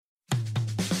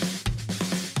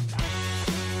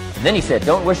And then he said,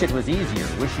 don't wish it was easier,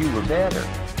 wish you were better.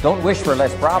 Don't wish for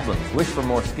less problems, wish for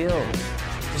more skills.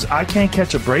 I can't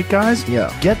catch a break, guys.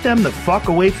 Yeah. Get them the fuck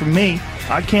away from me.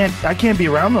 I can't be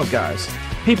around those guys.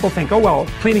 People think, oh, well,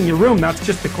 cleaning your room, that's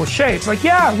just a cliche. It's like,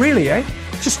 yeah, really, eh?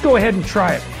 Just go ahead and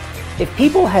try it. If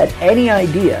people had any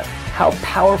idea how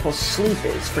powerful sleep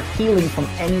is for healing from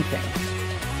anything,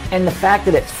 and the fact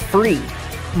that it's free.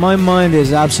 My mind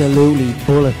is absolutely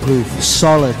bulletproof,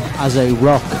 solid as a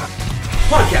rock.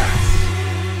 Podcast.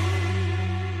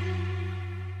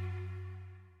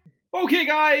 Okay,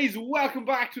 guys, welcome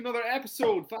back to another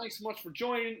episode. Thanks so much for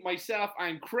joining myself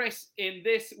and Chris. In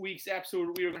this week's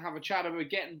episode, we are going to have a chat about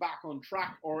getting back on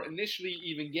track, or initially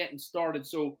even getting started.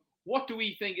 So what do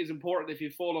we think is important if you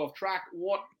fall off track?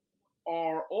 What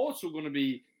are also going to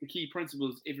be the key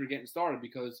principles if you're getting started?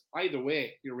 Because either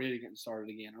way, you're really getting started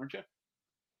again, aren't you?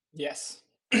 Yes.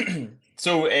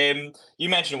 So you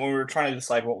mentioned when we were trying to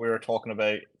decide what we were talking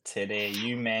about today,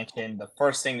 you mentioned the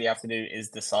first thing that you have to do is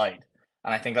decide.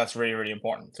 And I think that's really, really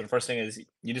important. So the first thing is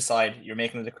you decide, you're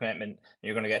making the commitment, and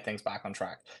you're going to get things back on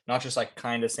track. Not just like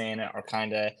kind of saying it or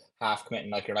kind of half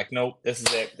committing. Like you're like, no, this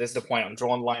is it. This is the point. I'm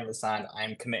drawing the line in the sand.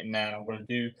 I'm committing now. I'm going to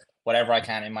do whatever I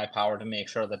can in my power to make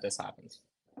sure that this happens.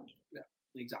 Yeah,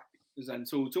 exactly. And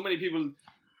so many people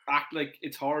act like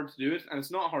it's hard to do it, and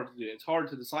it's not hard to do it. It's hard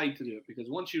to decide to do it, because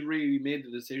once you really made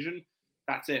the decision,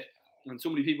 that's it. And so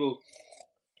many people,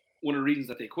 one of the reasons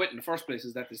that they quit in the first place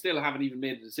is that they still haven't even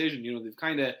made the decision. You know, they've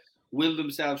kind of willed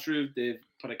themselves through. They've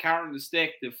put a carrot in the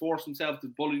stick. They've forced themselves to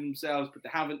bully themselves, but they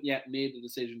haven't yet made the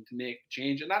decision to make the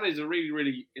change. And that is a really,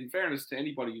 really, in fairness to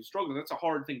anybody who's struggling, that's a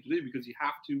hard thing to do, because you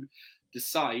have to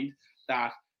decide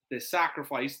that the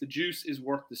sacrifice, the juice is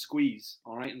worth the squeeze.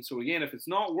 All right. And so again, if it's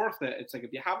not worth it, it's like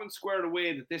if you haven't squared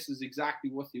away that this is exactly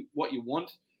what you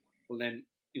want, well then,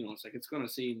 you know, it's like it's going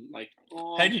to seem like,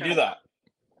 oh, how do you do that?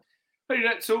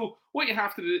 So what you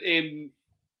have to do,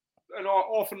 and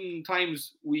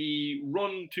oftentimes we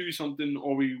run to something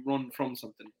or we run from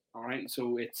something. All right.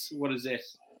 So it's, what is it?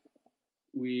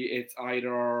 It's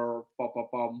either,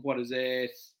 what is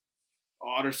it?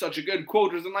 Oh, there's such a good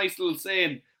quote. There's a nice little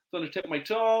saying. It's on the tip of my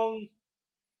tongue.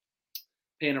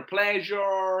 Pain or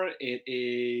pleasure. It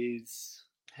is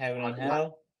Heaven and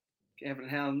hell. Heaven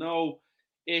and hell. No,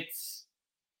 it's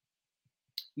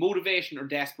motivation or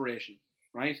desperation,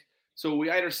 right? So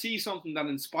we either see something that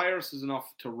inspires us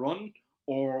enough to run,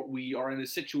 or we are in a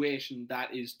situation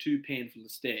that is too painful to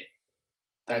stay.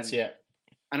 That's it.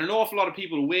 And an awful lot of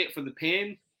people wait for the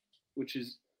pain, which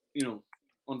is, you know,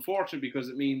 unfortunate, because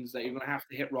it means that you're going to have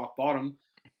to hit rock bottom.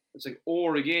 It's like,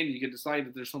 or again, you can decide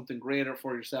that there's something greater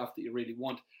for yourself that you really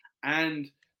want. And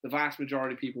the vast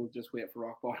majority of people just wait for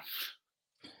rock bottom.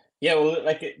 Yeah, well,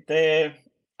 like a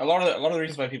lot of the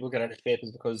reasons why people get out of shape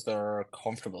is because they're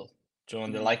comfortable.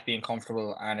 And they like being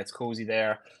comfortable and it's cozy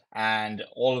there, and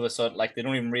all of a sudden, like, they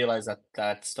don't even realize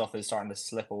that stuff is starting to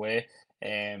slip away.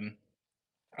 And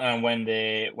when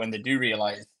they do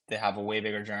realize, they have a way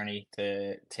bigger journey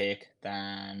to take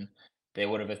than they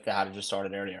would have if they had just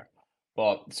started earlier.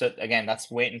 But so again,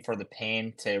 that's waiting for the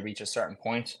pain to reach a certain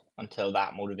point until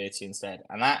that motivates you instead,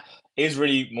 and that is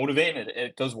really motivating.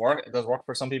 It does work. It does work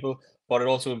for some people, but it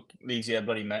also leaves you a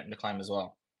bloody mountain to climb as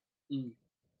well.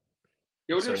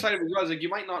 Yeah, what the other side of it as well is, like, you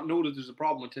might not know that there's a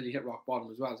problem until you hit rock bottom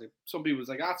as well. It's like, some people, it's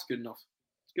like, that's good enough.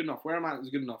 It's good enough. Where I'm at is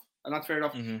good enough. And that's fair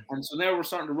enough. Mm-hmm. And so now we're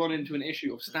starting to run into an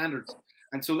issue of standards.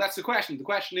 And so that's the question. The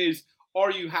question is,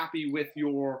 are you happy with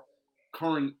your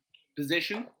current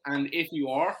position? And if you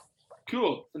are,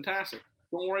 cool, fantastic.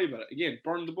 Don't worry about it. Again,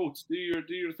 burn the boats. Do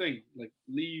your thing. Like,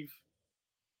 leave.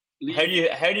 How do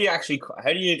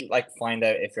you like find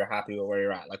out if you're happy with where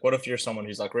you're at? Like, what if you're someone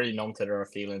who's like really numb to their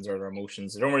feelings or their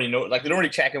emotions? They don't really know, like, they don't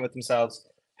really check in with themselves.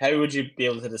 How would you be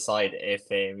able to decide if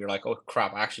you're like, oh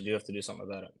crap, I actually do have to do something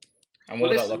about it? And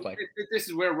what does that look like? This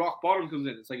is where rock bottom comes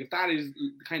in. It's like, if that is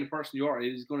the kind of person you are,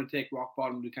 it is going to take rock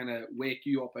bottom to kind of wake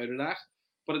you up out of that.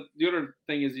 But the other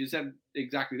thing is, you said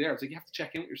exactly there, it's like, you have to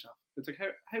check in with yourself. It's like,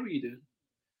 how are you doing?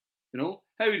 You know,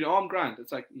 how are you doing? Oh, I'm grand.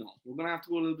 It's like, no, we're going to have to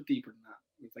go a little bit deeper than that.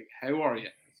 It's like, how are you?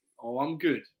 Oh, I'm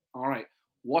good. All right.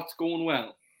 What's going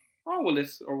well? Oh, well,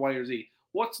 this or Y or Z.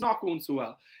 What's not going so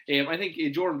well? I think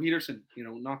Jordan Peterson, you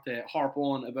know, not to harp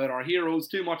on about our heroes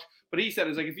too much, but he said,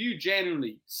 it's like, if you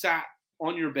genuinely sat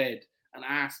on your bed and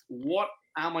asked, what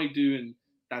am I doing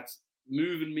that's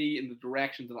moving me in the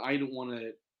direction that I don't want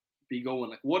to be going?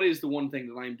 Like, what is the one thing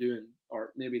that I'm doing?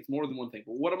 Or maybe it's more than one thing,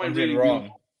 but what am I really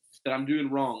doing that I'm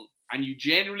doing wrong? And you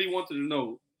genuinely wanted to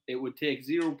know, it would take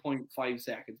 0.5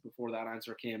 seconds before that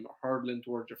answer came hurtling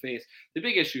towards your face. The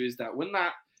big issue is that when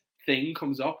that thing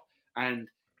comes up and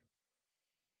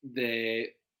the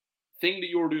thing that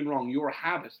you're doing wrong, your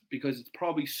habit, because it's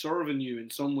probably serving you in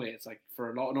some way. It's like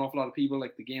for an awful lot of people,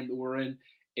 like the game that we're in,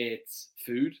 it's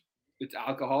food, it's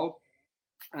alcohol,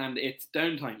 and it's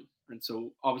downtime. And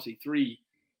so obviously 3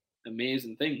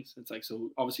 amazing things. It's like,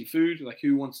 so obviously food, like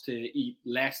who wants to eat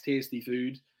less tasty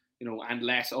food, and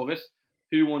less of it?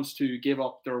 Who wants to give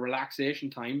up their relaxation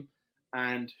time?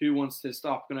 And who wants to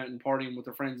stop going out and partying with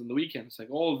their friends on the weekend? It's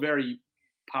like all very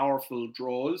powerful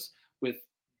draws with,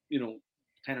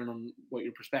 depending on what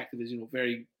your perspective is,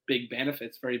 very big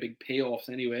benefits, very big payoffs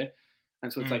anyway.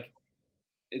 And so it's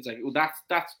like, well,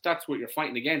 that's what you're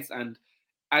fighting against. And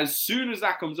as soon as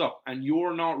that comes up and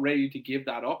you're not ready to give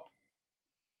that up,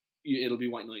 it'll be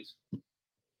white noise.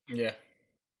 Yeah.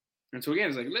 And so again,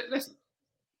 it's like, listen,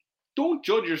 don't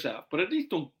judge yourself, but at least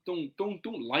don't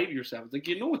lie to yourself. It's like,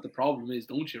 you know what the problem is,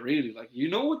 don't you? Really, like, you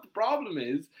know what the problem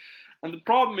is, and the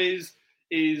problem is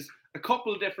a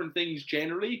couple of different things.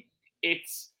 Generally,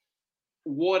 it's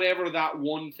whatever that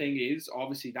one thing is.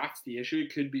 Obviously, that's the issue.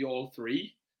 It could be all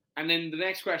 3. And then the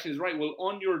next question is, right, well,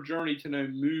 on your journey to now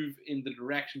move in the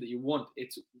direction that you want,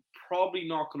 it's probably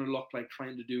not going to look like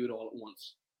trying to do it all at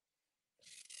once.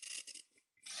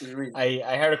 You know what I mean?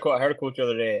 I heard a quote the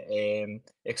other day.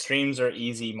 Extremes are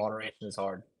easy, moderation is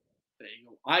hard. There you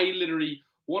go.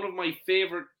 One of my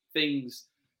favorite things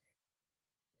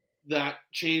that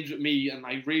changed with me, and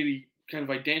I really kind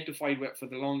of identified with for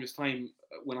the longest time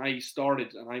when I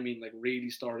started, and I mean like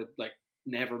really started, like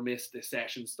never missed a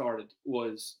session started,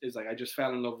 is like I just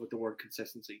fell in love with the word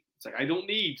consistency. It's like I don't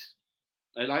need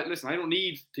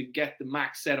to get the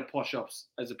max set of push-ups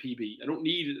as a PB. I don't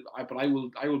need it, but I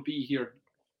will be here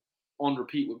on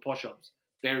repeat with push-ups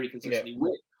very consistently,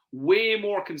 way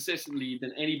more consistently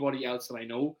than anybody else that I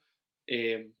know.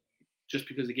 Just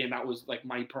because, again, that was like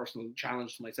my personal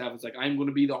challenge to myself. It's like, I'm going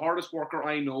to be the hardest worker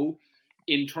I know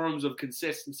in terms of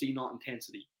consistency, not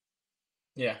intensity.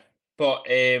 Yeah, but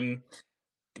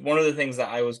one of the things that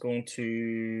I was going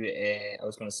to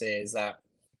say is that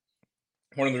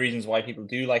one of the reasons why people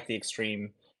do like the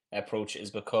extreme approach is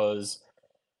because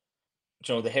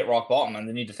they hit rock bottom and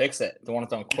they need to fix it. They want it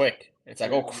done quick. It's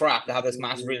like, oh crap, they have this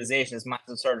massive realization, this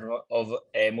massive surge of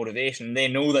motivation. And they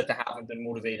know that they haven't been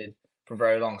motivated for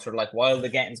very long. So they're like, while the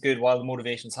getting's good, while the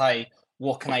motivation's high,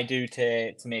 what can I do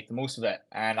to make the most of it?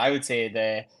 And I would say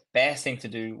the best thing to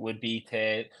do would be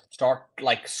to start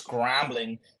like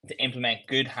scrambling to implement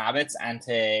good habits and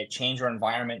to change your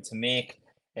environment to make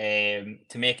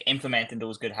implementing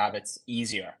those good habits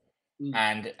easier.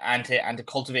 And to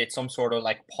cultivate some sort of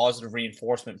like positive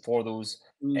reinforcement for those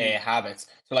habits.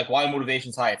 So like while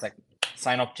motivation's high, it's like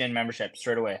sign up gym membership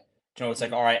straight away. It's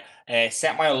like, all right,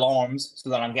 set my alarms so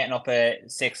that I'm getting up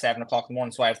at 6, 7 o'clock in the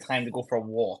morning so I have time to go for a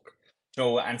walk.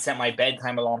 And set my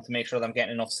bedtime alarm to make sure that I'm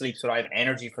getting enough sleep so that I have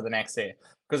energy for the next day.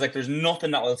 Because like there's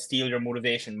nothing that will steal your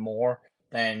motivation more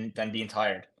than being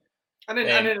tired. And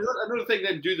then another thing,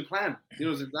 then do the plan.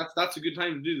 That's a good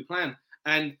time to do the plan.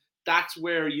 And that's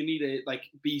where you need to like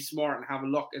be smart and have a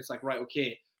look. It's like, right,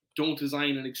 okay, don't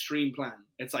design an extreme plan.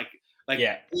 It's like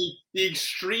the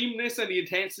extremeness and the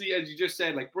intensity, as you just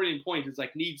said, like brilliant point, is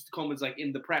like needs to come as like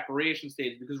in the preparation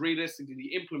stage, because realistically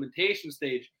the implementation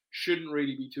stage shouldn't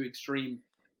really be too extreme.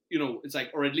 It's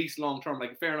like, or at least long term.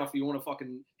 Like fair enough, you want to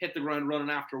fucking hit the ground running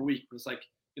after a week, but it's like,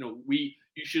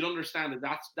 you should understand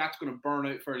that that's going to burn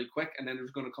out fairly quick, and then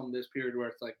there's going to come this period where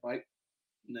it's like, right,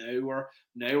 now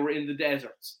we're in the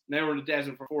deserts. Now we're in the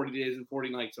desert for 40 days and 40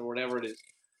 nights or whatever it is,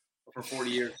 or for 40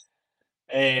 years.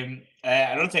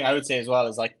 Another thing I would say as well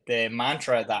is like the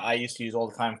mantra that I used to use all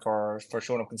the time for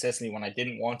showing up consistently when I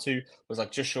didn't want to was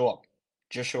like, just show up.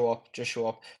 Just show up. Just show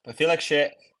up. If I feel like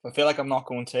shit, if I feel like I'm not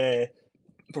going to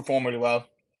perform really well,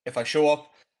 if I show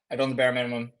up, I've done the bare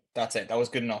minimum, that's it. That was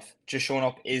good enough. Just showing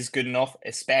up is good enough,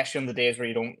 especially on the days where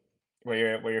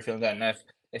you're feeling down. Now,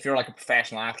 if you're like a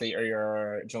professional athlete or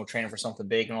you're training for something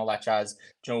big and all that jazz,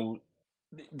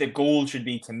 the goal should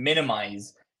be to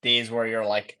minimize days where you're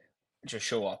like, just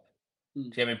show up. Do you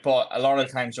know what I mean? But a lot of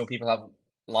the times, people have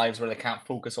lives where they can't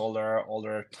focus all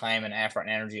their time and effort and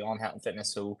energy on health and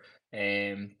fitness. So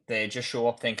the just show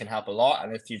up thing can help a lot.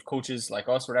 And if you've coaches like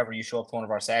us, whatever, you show up to one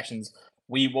of our sessions,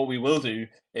 what we will do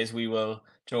is we will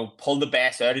pull the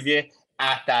best out of you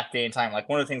at that day and time. Like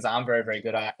one of the things that I'm very, very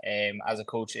good at as a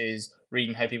coach is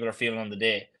reading how people are feeling on the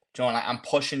day. And I'm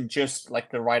pushing just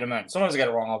like the right amount. Sometimes I get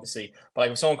it wrong, obviously, but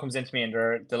like if someone comes into me and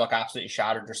they look absolutely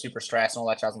shattered, they're super stressed and all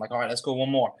that jazz, I'm like, all right, let's go one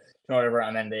more, whatever,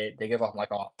 and then they give up. I'm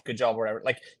like, oh, good job, whatever.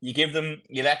 Like you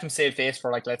let them save face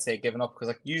for like, let's say, giving up, because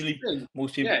like usually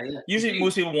most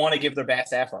people want to give their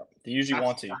best effort. They usually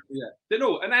want to. Yeah, they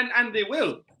know, and they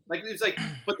will. Like it's like,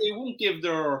 but they won't give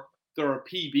their their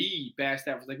PB best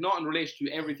efforts, like not in relation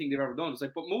to everything they've ever done. It's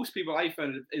like, but most people I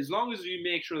found it, as long as you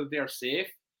make sure that they're safe,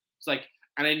 it's like,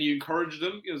 and then you encourage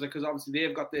them, you know, because obviously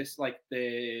they've got this like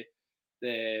the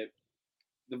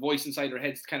voice inside their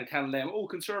heads kind of telling them, oh,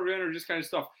 conserve your energy, this kind of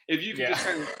stuff. If you can just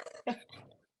kind of,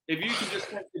 if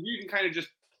you can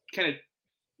kind of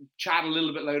chat a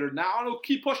little bit louder. Now, no,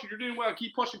 keep pushing. You're doing well.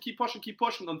 Keep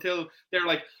pushing until they're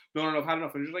like, no, I've had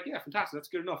enough. And you're like, yeah, fantastic. That's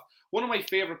good enough. One of my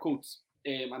favorite quotes,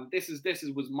 and this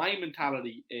was my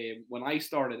mentality when I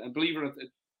started. And believe it or not,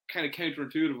 kind of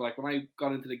counterintuitive. Like when I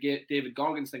got into the David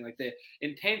Goggins thing, like the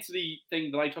intensity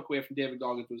thing that I took away from David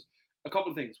Goggins was a couple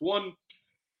of things. One,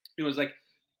 it was like,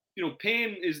 you know,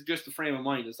 pain is just a frame of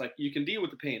mind. It's like you can deal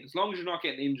with the pain as long as you're not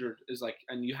getting injured. Is like,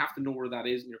 and you have to know where that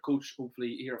is. And your coach,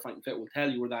 hopefully here at Fighting Fit, will tell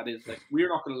you where that is. Like, we're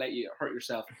not going to let you hurt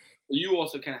yourself. But you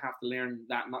also kind of have to learn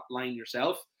that line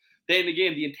yourself. Then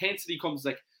again, the intensity comes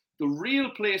like the real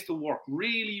place to work.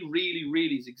 Really, really,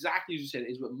 really is exactly as you said.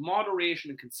 Is with moderation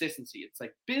and consistency. It's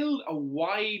like build a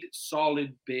wide,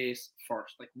 solid base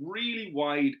first. Like really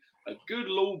wide, a good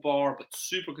low bar, but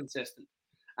super consistent.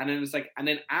 And then it's like, and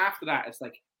then after that, it's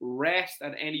like rest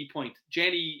at any point.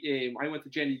 Jenny, I went to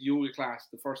Jenny's yoga class,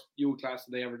 the first yoga class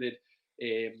that I ever did,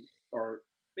 or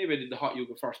maybe I did the hot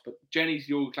yoga first, but Jenny's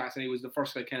yoga class, and it was the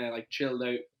first like kind of like chilled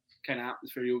out kind of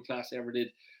atmosphere yoga class I ever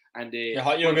did. And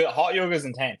hot yoga is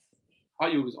intense.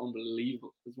 Hot yoga is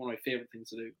unbelievable. It's one of my favorite things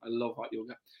to do. I love hot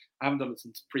yoga. I haven't done it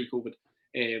since pre-COVID.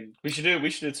 We should do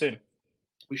it soon.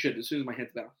 We should, as soon as my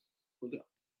head's down. We'll do it.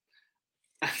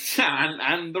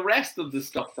 And the rest of the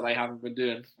stuff that I haven't been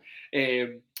doing.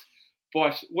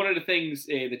 But one of the things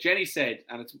that Jenny said,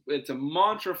 and it's a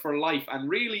mantra for life, and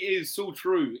really is so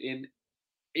true in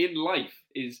life,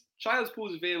 is child's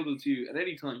pose available to you at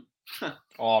any time.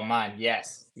 Oh man,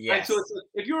 yes. And so it's like,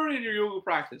 if you're in your yoga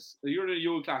practice, or you're in a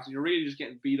yoga class, and you're really just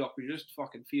getting beat up, or you're just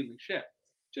fucking feeling shit,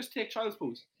 just take child's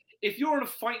pose. If you're in a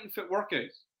Fighting Fit workout,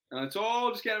 and it's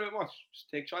all just getting a bit much, just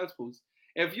take child's pose.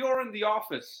 If you're in the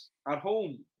office, at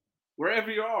home,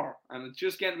 wherever you are, and it's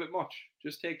just getting a bit much,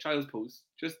 just take child's pose.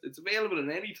 It's available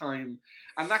at any time.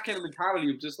 And that kind of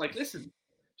mentality of just like, listen,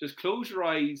 just close your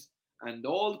eyes and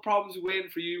all the problems are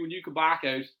waiting for you when you come back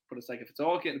out. But it's like, if it's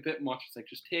all getting a bit much, it's like,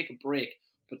 just take a break,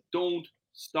 but don't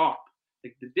stop.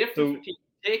 Like the difference between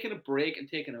taking a break and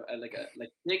taking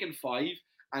taking 5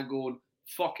 and going,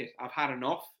 fuck it, I've had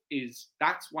enough, is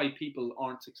that's why people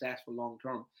aren't successful long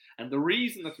term. And the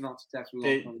reason that they're not successful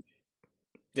long term,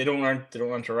 they don't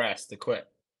learn to rest. They quit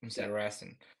instead of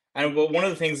resting. And one of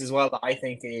the things as well that I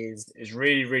think is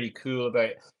really, really cool about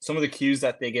some of the cues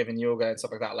that they give in yoga and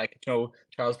stuff like that, like, you know,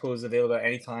 child's pose is available at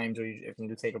any time, or if you need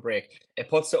to take a break, it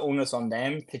puts the onus on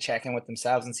them to check in with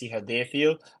themselves and see how they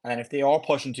feel. And then if they are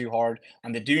pushing too hard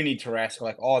and they do need to rest, they're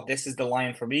like, oh, this is the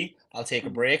line for me, I'll take a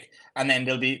break. And then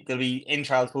they'll be in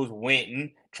child's pose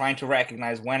waiting, trying to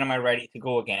recognize when am I ready to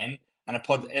go again. And it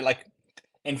put it like,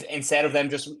 instead of them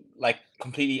just like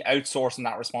completely outsourcing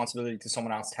that responsibility to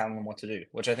someone else telling them what to do,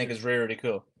 which I think is really, really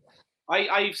cool.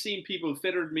 I've seen people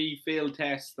fitter than me fail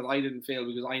tests that I didn't fail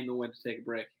because I know when to take a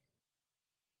break.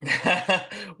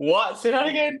 What? Say that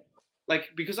again? Like,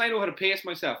 because I know how to pace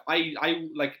myself. I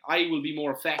will be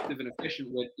more effective and efficient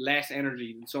with less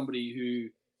energy than somebody who,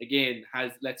 again,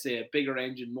 has, let's say, a bigger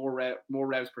engine, more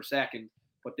revs per second,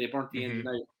 but they burnt the engine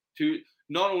out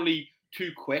not only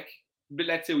too quick, but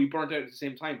let's say we burnt out at the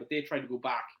same time, but they tried to go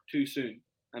back too soon.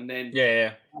 And then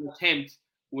an attempt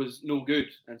was no good.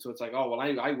 And so it's like, oh, well,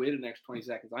 I waited an extra 20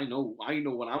 seconds. I know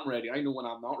when I'm ready. I know when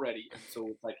I'm not ready. And so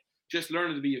it's like, just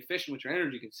learning to be efficient with your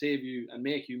energy can save you and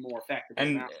make you more effective.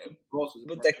 And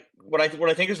what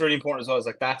I think is really important as well is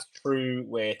like, that's true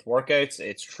with workouts.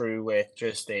 It's true with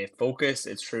just a focus.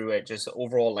 It's true with just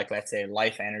overall, like, let's say,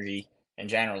 life energy in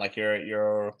general, like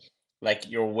your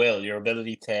will, your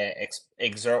ability to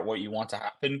exert what you want to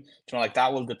happen, you know, like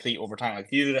that will deplete over time. Like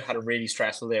if you had a really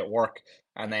stressful day at work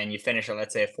and then you finish at,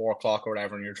 let's say, 4 o'clock or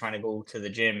whatever, and you're trying to go to the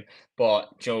gym, but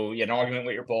you know, you had an argument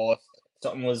with your boss,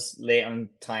 something was late on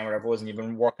time, whatever it was, and you've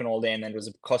been working all day, and then there was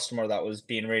a customer that was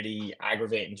being really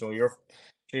aggravating. So your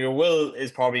will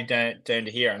is probably down to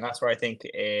here, and that's where I think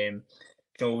you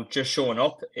know, just showing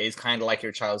up is kind of like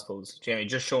your child's pose. Jamie,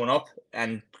 just showing up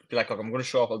and be like, look, I'm going to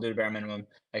show up. I'll do the bare minimum.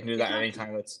 I can do that at any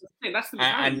time. That's the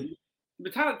mentality.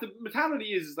 The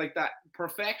mentality is like that.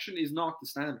 Perfection is not the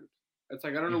standard. It's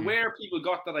like, I don't know where people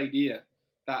got that idea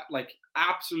that like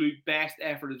absolute best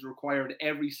effort is required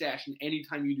every session,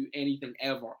 anytime you do anything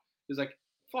ever. It's like,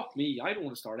 fuck me, I don't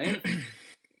want to start anything. I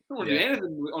don't want to do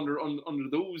anything under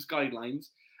those guidelines.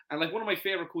 And like one of my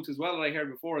favorite quotes as well that I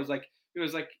heard before is like, it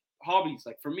was like, hobbies,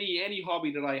 like for me, any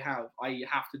hobby that I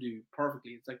have to do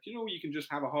perfectly. It's like, you know, you can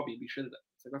just have a hobby and be shit at it.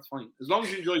 It's like, that's fine. As long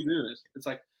as you enjoy doing it. It's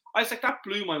like, that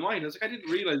blew my mind. I was like, I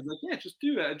didn't realize, like, yeah, just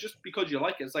do it. Just because you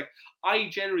like it. It's like, I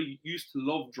generally used to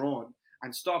love drawing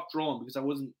and stopped drawing because I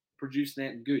wasn't producing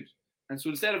anything good. And so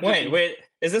instead of wait,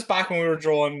 is this back when we were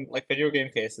drawing like video game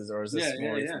cases, or is this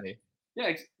more recently?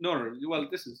 Yeah, no. Well,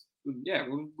 this is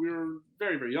when we were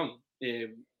very, very young.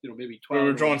 Maybe 12. We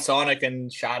were drawing Sonic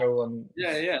and Shadow and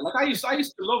yeah. Like I used to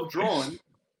love drawing,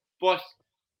 but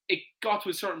it got to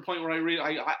a certain point where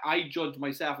I judged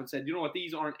myself and said, you know what,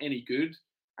 these aren't any good,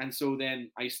 and so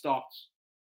then I stopped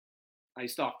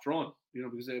drawing.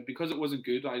 Because it wasn't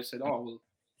good. I said, oh well,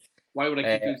 why would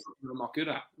I keep doing something I'm not good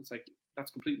at? It's like,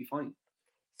 that's completely fine.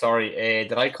 Sorry,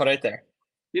 did I cut out there?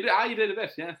 You did a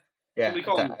bit, yeah. Yeah,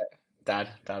 Dad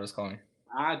was calling.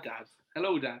 Dad.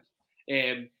 Hello, Dad.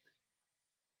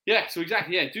 Yeah, so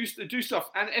exactly, yeah, do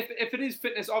stuff. And if it is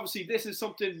fitness, obviously this is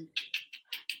something,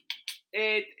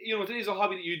 if it is a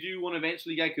hobby that you do want to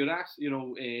eventually get good at,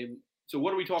 so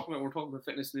what are we talking about? We're talking about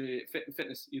fitness,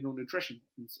 nutrition.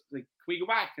 Like, can we go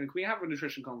back and can we have a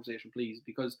nutrition conversation, please?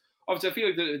 Because obviously I feel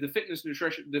like the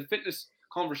fitness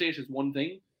conversation is one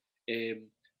thing.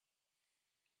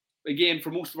 Again, for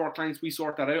most of our clients, we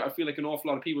sort that out. I feel like an awful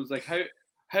lot of people is like, how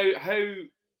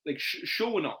like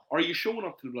showing up. Are you showing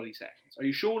up to the bloody sessions? Are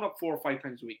you showing up 4 or 5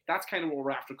 times a week? That's kind of what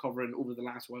we're after covering over the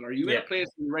last while. Are you in a place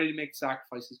where you're ready to make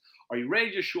sacrifices? Are you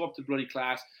ready to just show up to the bloody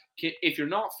class? If you're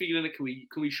not feeling it,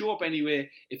 can we show up anyway?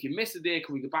 If you miss a day,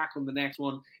 can we go back on the next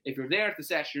one? If you're there at the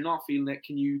session, you're not feeling it,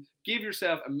 can you give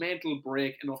yourself a mental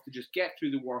break enough to just get through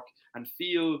the work and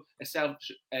feel a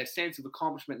sense of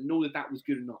accomplishment and know that was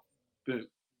good enough? Boom.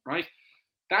 Right?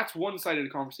 That's one side of the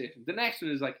conversation. The next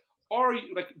one is like, are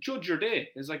you, like, judge your day.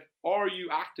 It's like, are you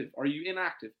active? Are you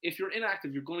inactive? If you're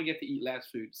inactive, you're going to get to eat less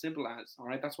food. Simple as. All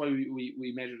right. That's why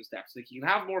we measure the steps. Like, you can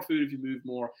have more food if you move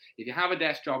more. If you have a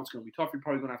desk job, it's going to be tough. You're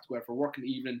probably going to have to go out for work in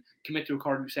the evening, commit to a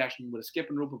cardio session with a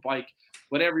skipping rope, a bike,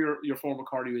 whatever your form of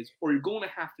cardio is, or you're going to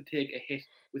have to take a hit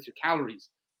with your calories.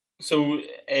 So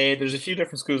there's a few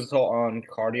different schools of thought on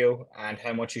cardio and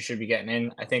how much you should be getting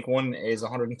in. I think one is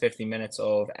 150 minutes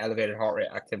of elevated heart rate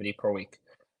activity per week.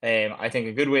 I think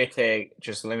a good way to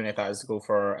just eliminate that is to go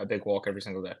for a big walk every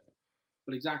single day.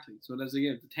 But exactly. So there's,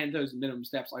 again, the 10,000 minimum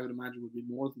steps, I would imagine, would be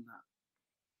more than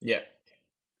that. Yeah.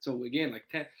 So again, like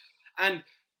 10, and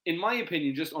in my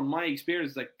opinion, just on my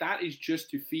experience, like, that is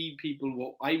just to feed people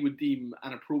what I would deem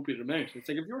an appropriate amount. It's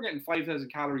like, if you're getting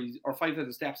 5,000 calories or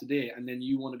 5,000 steps a day, and then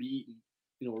you want to be eating,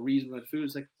 a reasonable amount of food,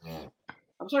 it's like,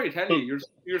 I'm sorry to tell you,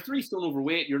 you're 3 stone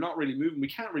overweight. You're not really moving. We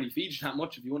can't really feed you that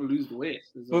much if you want to lose the weight.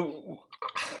 Well,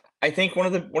 I think one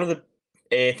of the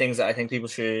things that I think people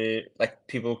should,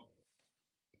 it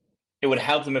would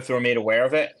help them if they were made aware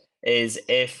of it, is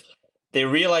if they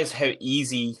realize how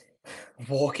easy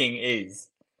walking is.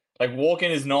 Like, walking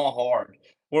is not hard.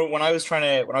 When I was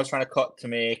trying to cut to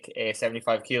make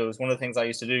 75 kilos, one of the things I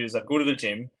used to do is I'd go to the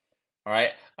gym. All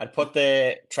right, I'd put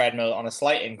the treadmill on a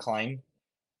slight incline,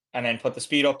 and then put the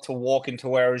speed up to walk into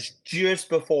where it was just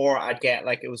before I'd get,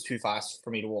 like, it was too fast for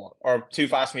me to walk, or too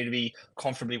fast for me to be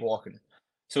comfortably walking.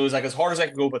 So it was like as hard as I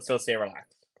could go, but still stay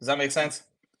relaxed. Does that make sense?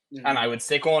 Yeah. And I would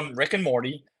stick on Rick and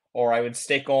Morty, or I would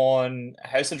stick on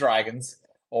House of Dragons,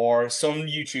 or some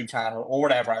YouTube channel, or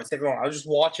whatever. I would stick it on. I would just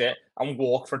watch it and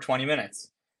walk for 20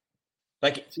 minutes.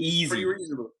 Like, easy. Pretty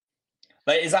reasonable.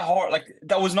 Like, is that hard? Like,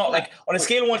 that was not, like, on a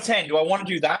scale of 1 to 10, do I want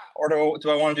to do that, or do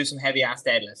I want to do some heavy ass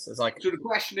deadlifts? It's like, so the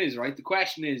question is, right? The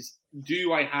question is,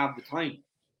 do I have the time?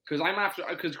 Because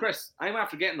Chris, I'm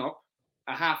after getting up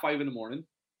at 4:30 in the morning,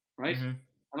 right? Mm-hmm.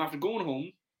 I'm after going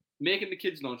home, making the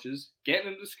kids' lunches,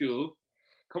 getting them to school,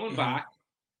 coming back,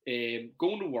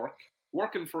 going to work,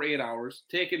 working for 8 hours,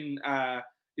 taking a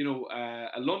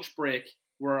lunch break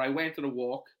where I went on a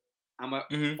walk. I'm at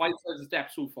 5,000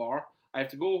 steps so far. I have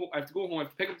to go home. I have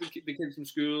to pick up the kids from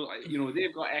school.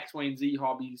 They've got X, Y, and Z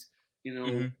hobbies.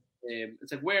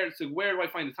 It's like, where do I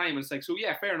find the time? And it's like, so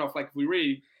yeah, fair enough. Like, if we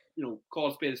really, call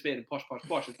a spade and push.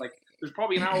 It's like, there's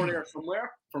probably an hour there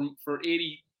somewhere for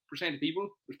 80% of people.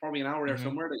 There's probably an hour there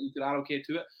somewhere that you could allocate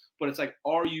to it. But it's like,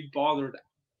 are you bothered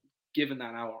given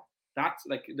that hour? That's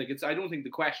like it's. I don't think the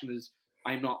question is,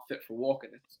 I'm not fit for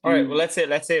walking. All right. Well, let's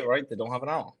say right. They don't have an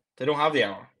hour. They don't have the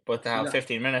hour, but they have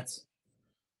 15 minutes.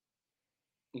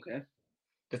 Okay.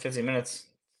 The 15 minutes,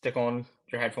 stick on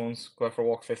your headphones, go out for a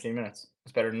walk 15 minutes.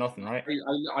 It's better than nothing, right?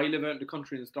 I live out in the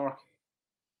country and it's dark.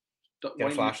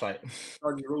 Get a flashlight.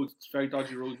 Dodgy roads. It's very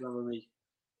dodgy roads around me.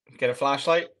 Get a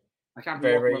flashlight. I can't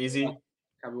very easy. I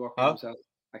can't be walking myself.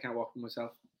 I can't walk by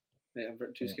myself. I'm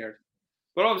too scared.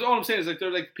 But all I'm saying is, like,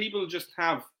 they're like, people just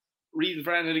have reasons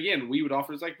for it. And again, we would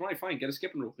offer is like, right, fine, get a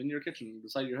skipping rope in your kitchen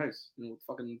beside your house.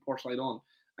 Fucking porch light on.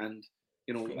 And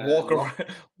You know, Walk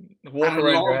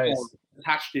around your house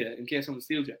attached to you in case someone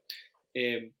steals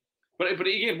you. But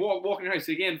again, walking your house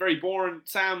again, very boring.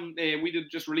 Sam, we did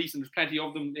just release, and there's plenty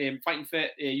of them. Fighting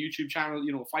Fit YouTube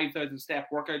channel, 5,000 step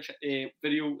workout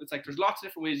video. It's like there's lots of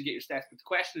different ways to get your steps. But the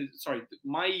question is,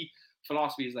 my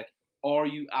philosophy is like, are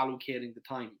you allocating the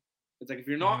time? It's like if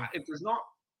there's not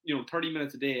 30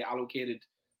 minutes a day allocated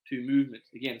to movement,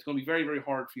 again, it's going to be very, very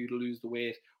hard for you to lose the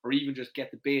weight or even just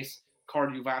get the base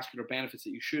cardiovascular benefits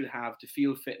that you should have to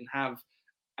feel fit and have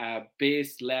a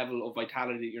base level of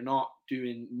vitality that you're not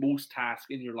doing most tasks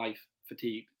in your life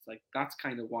fatigued. It's like that's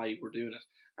kind of why we're doing it.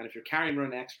 And if you're carrying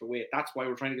around extra weight, that's why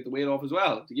we're trying to get the weight off as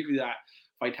well, to give you that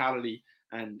vitality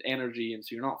and energy, and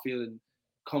so you're not feeling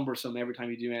cumbersome every time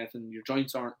you do anything. Your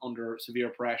joints aren't under severe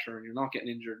pressure, and you're not getting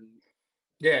injured.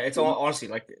 Yeah, it's honestly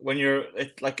like when you're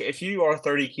if you are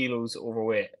 30 kilos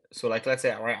overweight. So like let's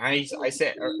say I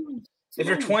said if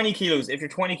you're 20 kilos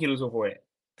overweight,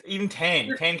 even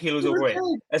 10 kilos overweight,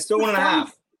 it's still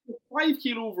 1.5. 5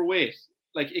 kilo overweight,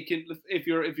 like it can. If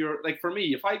you're like, for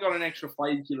me, if I got an extra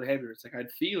 5 kilo heavier, it's like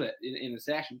I'd feel it in a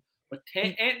session. But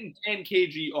 10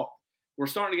 kg up, we're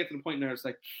starting to get to the point now. It's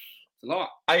like it's a lot.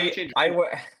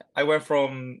 I went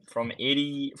from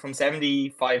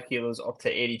 75 kilos up to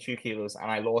 82 kilos,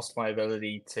 and I lost my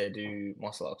ability to do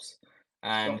muscle ups.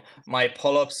 And my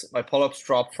pull-ups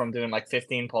dropped from doing like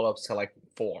 15 pull-ups to like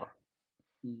 4.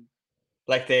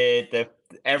 Like the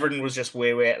everything was just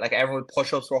way like everyone,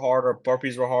 push-ups were harder,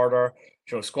 burpees were harder,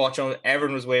 squat jumps,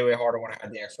 everything was way harder when I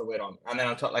had the extra weight on. And then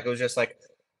I thought, like, it was just like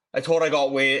I thought I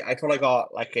got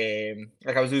like I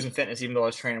was losing fitness even though I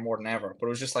was training more than ever. But it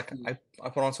was just like I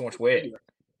put on so much weight.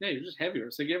 Yeah, you're just heavier.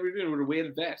 It's like you're doing with a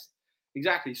weighted vest.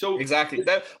 Exactly. So exactly.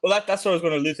 That's what I was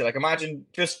going to allude to. Like, imagine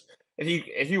just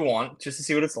if you want just to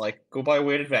see what it's like, go buy a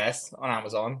weighted vest on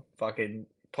Amazon, fucking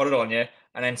put it on you,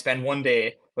 and then spend one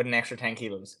day with an extra 10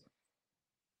 kilos.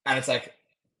 And it's like,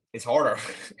 it's harder.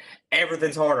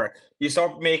 Everything's harder. You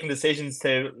start making decisions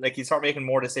you start making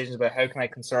more decisions about how can I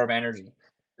conserve energy.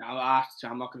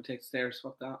 I'm not going to take the stairs.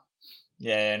 Fuck that.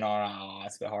 Yeah, no,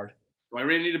 that's a bit hard. Do I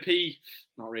really need a pee?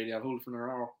 Not really. I'll hold it for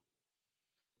another hour.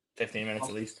 15 minutes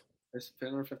at least. It's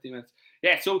 15 minutes.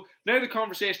 Yeah, so now the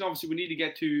conversation, obviously, we need to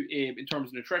get to in terms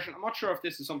of nutrition. I'm not sure if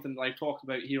this is something that I've talked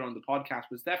about here on the podcast,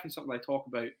 but it's definitely something I talk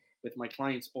about with my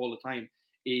clients all the time,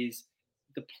 is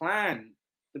the plan.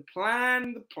 The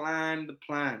plan,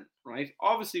 right?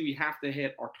 Obviously, we have to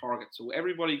hit our target. So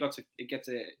everybody gets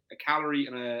a calorie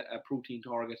and a protein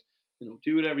target.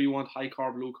 Do whatever you want, high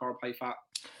carb, low carb, high fat,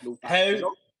 low fat.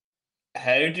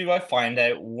 How do I find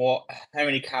out how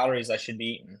many calories I should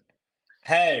be eating?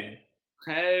 How?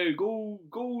 Go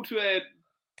to a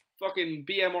fucking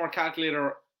BMR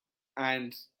calculator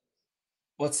and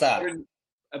what's that?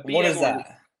 What is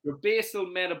that? Your basal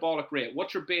metabolic rate.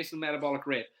 What's your basal metabolic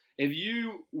rate? If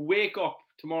you wake up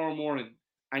tomorrow morning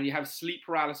and you have sleep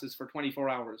paralysis for 24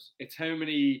 hours, it's how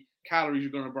many calories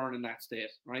you're going to burn in that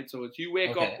state, right? So if you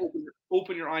wake up,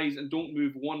 open your eyes and don't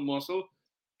move one muscle,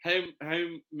 how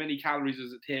many calories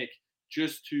does it take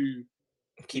just to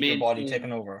keep your body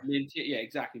taking over?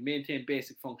 Maintain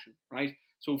basic function, right?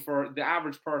 So for the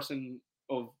average person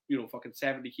of fucking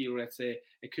 70 kilo, let's say,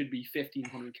 it could be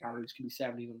 1,500 calories, could be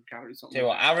 1,700 calories, something.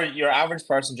 Your average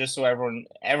person, just so everyone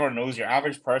knows, your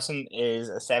average person is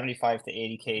a 75 to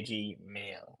 80 kg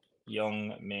male,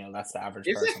 young male. That's the average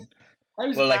person.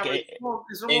 Well, like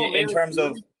in terms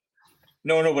of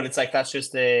no, but it's like that's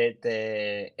just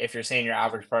the if you're saying your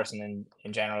average person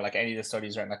in general, like any of the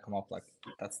studies right that come up, like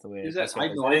that's the way. It is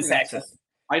sexist.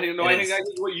 I didn't know. I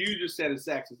think what you just said is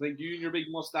sexist. I think you and your big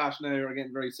mustache now are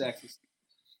getting very sexist.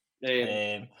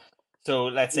 So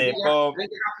let's say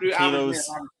kilos.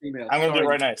 I'm going to do it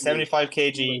right now. 75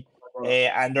 kg,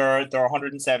 and they're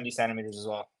 170 centimeters as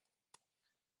well.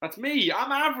 That's me.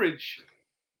 I'm average.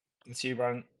 It's you,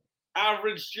 Brian.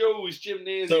 Average Joe's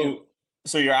gymnasium.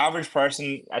 So your average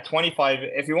person at 25,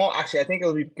 if you want, actually, I think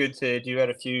it'll be good to do out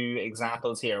a few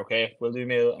examples here, okay? We'll do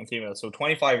male and female. So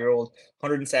 25-year-old,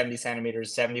 170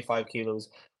 centimeters, 75 kilos,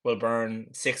 will burn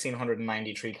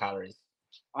 1,693 calories.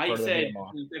 I say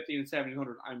between 15 and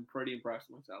 1,700. I'm pretty impressed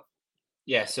with myself.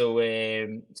 Yeah, so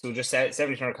just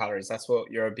 1,700 calories. That's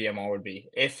what your BMR would be.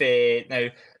 If now,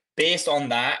 based on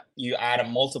that, you add a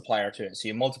multiplier to it. So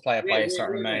you multiply it by a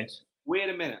certain amount. Wait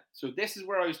a minute. So this is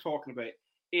where I was talking about.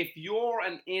 If you're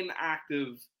an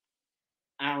inactive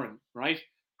Aaron, right,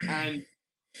 and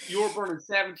you're burning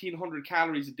 1,700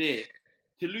 calories a day,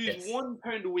 to lose 1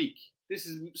 pound a week, this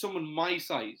is someone my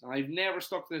size, and I've never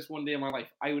stuck to this one day in my life,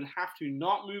 I would have to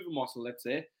not move a muscle, let's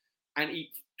say, and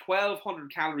eat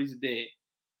 1,200 calories a day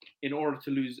in order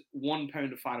to lose 1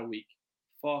 pound of fat a week.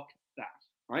 Fuck that,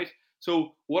 right?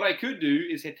 So what I could do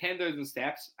is hit 10,000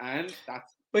 steps, and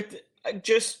that's But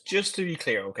just to be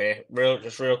clear, okay, real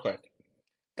quick,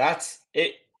 that's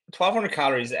it. 1,200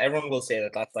 calories. Everyone will say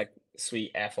that that's like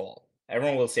sweet f all.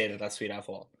 Everyone will say that that's sweet f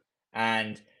all.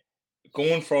 And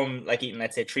going from like eating,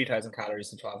 let's say, 3,000 calories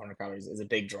to 1,200 calories is a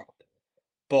big drop.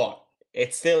 But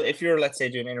it's still, if you're, let's say,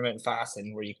 doing intermittent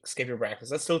fasting where you skip your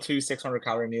breakfast, that's still 600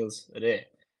 calorie meals a day.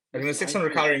 Like, the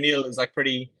 600 calorie meal is like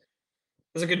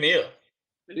it's a good meal.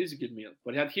 It is a good meal.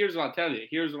 But here's what I'll tell you.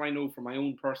 Here's what I know from my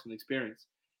own personal experience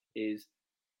is,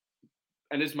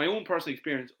 and it's my own personal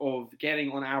experience of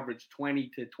getting on average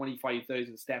 20 to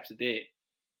 25,000 steps a day,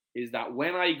 is that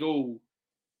when I go,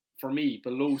 for me,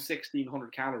 below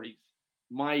 1,600 calories,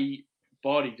 my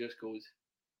body just goes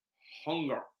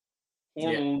hunger,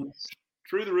 hormones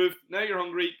through the roof. Now you're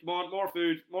hungry. Come on, more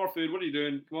food. What are you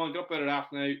doing? Come on, get up out of that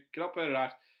now. Get up out of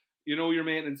that. You know your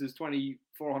maintenance is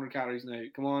 2,400 calories now.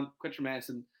 Come on, quit your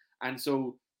medicine. And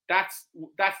so that's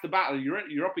the battle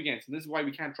you're up against, and this is why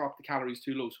we can't drop the calories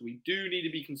too low. So we do need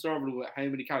to be conservative with how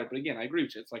many calories. But again, I agree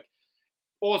with you. It's like,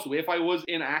 also, if I was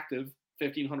inactive,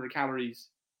 1,500 calories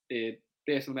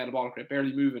based on metabolic rate,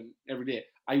 barely moving every day,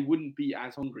 I wouldn't be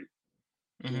as hungry.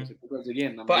 Because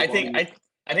again, but I think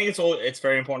it's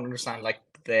very important to understand like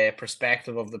the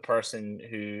perspective of the person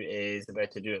who is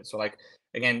about to do it. So like,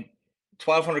 again,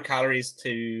 1,200 calories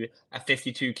to a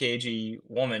 52 kg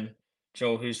woman,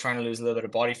 who's trying to lose a little bit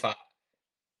of body fat,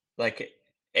 like,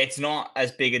 it's not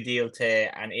as big a deal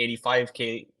to an 85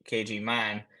 kg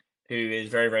man who is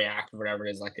very, very active, whatever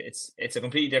it is. Like, it's a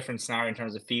completely different scenario in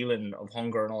terms of feeling of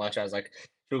hunger and all that jazz. Like,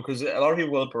 because a lot of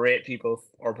people will berate people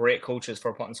or berate coaches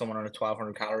for putting someone on a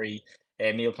 1,200 calorie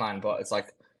meal plan, but it's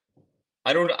like,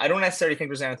 I don't necessarily think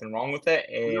there's anything wrong with it.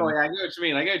 No, yeah, I get what you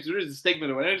mean. There is a stigma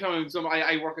to it. Anytime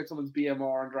I work at someone's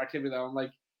BMR under activity, I'm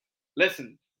like,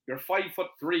 listen, you're 5'3",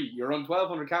 you're on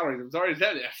 1,200 calories. I'm sorry to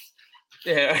tell you.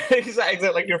 Yeah, exactly.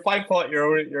 Like, you're 5 foot, you're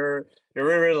really,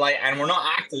 really light, and we're not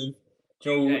active.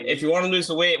 If you want to lose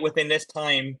the weight within this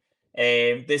time,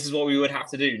 this is what we would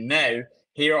have to do. Now,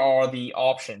 here are the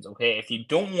options. Okay, if you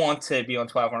don't want to be on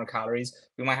 1,200 calories,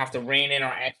 we might have to rein in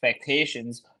our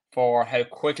expectations for how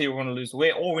quickly we're going to lose the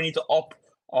weight, or we need to up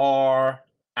our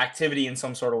activity in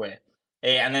some sort of way.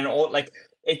 And then a lot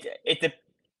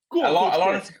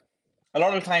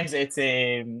of times it's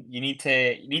you need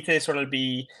to sort of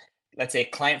be, let's say,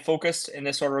 client focused in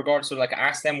this sort of regard. So like,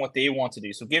 ask them what they want to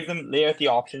do. So lay out the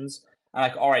options. And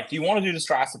like, all right, do you want to do this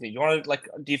drastically?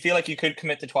 Do you feel like you could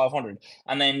commit to 1,200?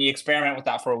 And then you experiment with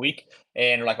that for a week,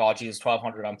 and you're like, oh Jesus,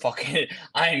 1,200, I'm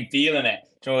feeling it.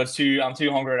 I'm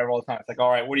too hungry all the time. It's like,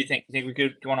 all right, what do you think? Do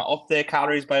you want to up the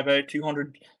calories by about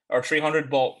 200 or 300?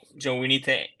 But we need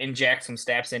to inject some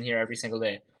steps in here every single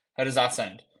day. How does that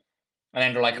sound? And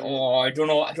then they're like, oh, I don't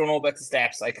know about the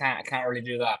steps. I can't really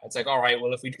do that. It's like, all right,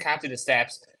 well, if we can't do the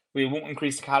steps, we won't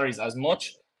increase the calories as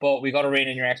much. But we got to rein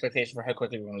in your expectation for how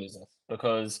quickly we're going to lose this,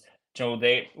 because if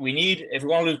we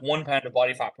want to lose 1 pound of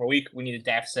body fat per week, we need a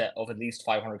deficit of at least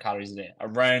 500 calories a day,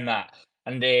 around that.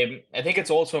 And I think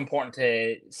it's also important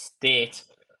to state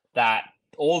that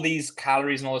all these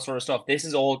calories and all this sort of stuff, this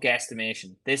is all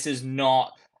guesstimation. This is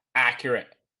not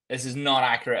accurate. This is not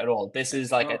accurate at all. This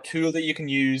is like a tool that you can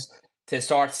use to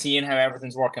start seeing how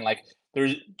everything's working. Like,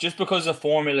 there's, just because the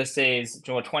formula says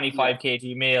a 25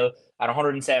 kg male at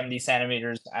 170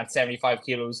 centimeters at 75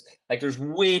 kilos, like, there's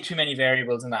way too many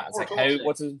variables in that.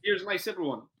 It's here's my simple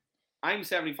one. I'm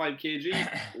 75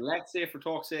 kg. Let's say, for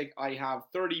talk's sake, I have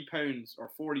 30 pounds or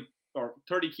 40 or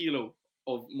 30 kilo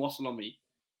of muscle on me.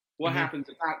 What happens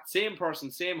if that same person,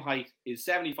 same height, is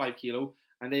 75 kilo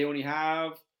and they only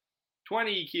have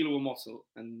 20 kilo of muscle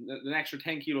and an extra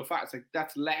 10 kilo of fat? It's like,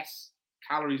 that's less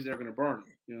calories they're going to burn,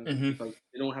 because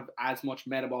they don't have as much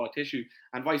metabolic tissue,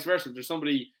 and vice versa. If there's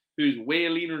somebody who's way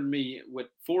leaner than me with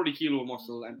 40 kilo of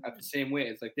muscle and at the same weight,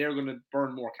 it's like they're going to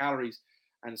burn more calories.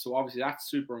 And so obviously that's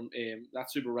super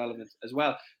relevant as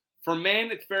well. For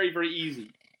men, it's very, very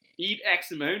easy. Eat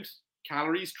X amount,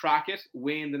 calories, track it,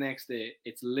 weigh in the next day.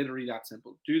 It's literally that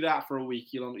simple. Do that for a week.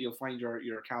 You'll find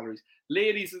your calories.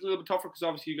 Ladies, it's a little bit tougher because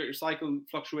obviously you got your cycle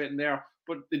fluctuating there,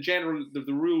 but the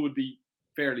rule would be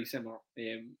fairly similar.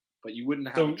 But you wouldn't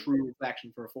have a true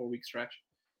reflection for a 4-week stretch.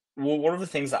 Well, one of the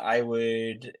things that I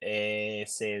would say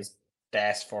is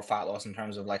best for fat loss in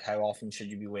terms of like how often should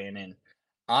you be weighing in.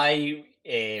 I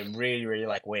really, really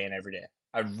like weighing every day.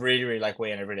 I really, really like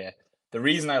weighing every day. The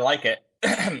reason I like it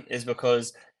is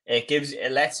because it gives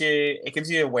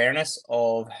you awareness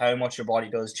of how much your body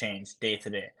does change day to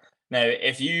day. Now,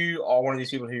 if you are one of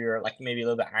these people who are like maybe a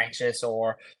little bit anxious,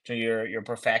 or you're a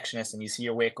perfectionist and you see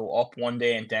your weight go up one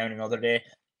day and down another day,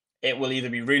 it will either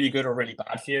be really good or really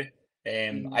bad for you.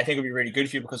 I think it'll be really good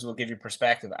for you because it will give you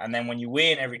perspective. And then when you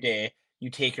weigh in every day, you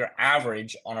take your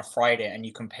average on a Friday and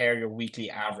you compare your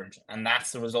weekly average, and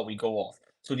that's the result we go off.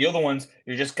 So the other ones,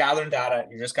 you're just gathering data,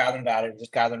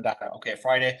 Okay,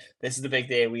 Friday, this is the big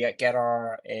day. We get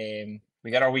our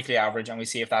weekly average, and we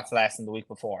see if that's less than the week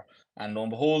before. And lo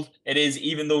and behold, it is,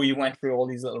 even though you went through all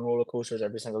these little roller coasters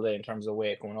every single day in terms of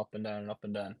weight going up and down and up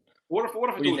and down. What if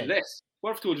I told you this?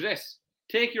 What if I told you this?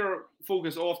 Take your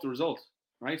focus off the result,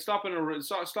 right? Stop being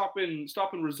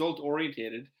result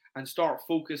orientated and start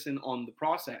focusing on the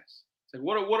process. It's like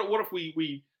what if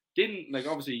we didn't, like,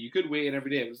 obviously you could weigh in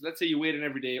every day. Let's say you weighed in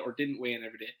every day or didn't weigh in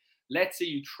every day. Let's say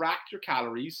you tracked your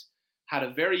calories, had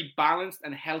a very balanced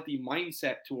and healthy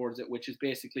mindset towards it, which is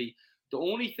basically the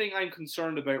only thing I'm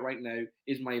concerned about right now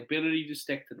is my ability to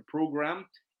stick to the program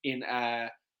in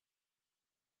a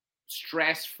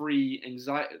stress-free,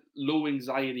 low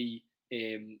anxiety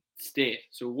state.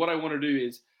 So what I want to do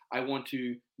is I want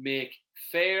to make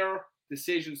fair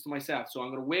decisions to myself. So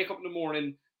I'm going to wake up in the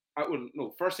morning.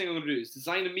 First thing I'm going to do is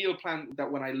design a meal plan that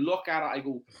when I look at it, I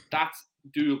go, that's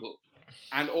doable.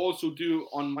 And also do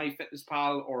on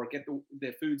MyFitnessPal or get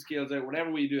the food scales out,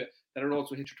 whatever way you do it, that it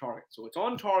also hit your target. So it's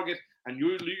on target, and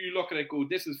you look at it, go,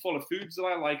 this is full of foods that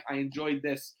I like. I enjoyed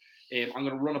this. I'm going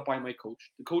to run it by my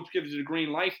coach. The coach gives you the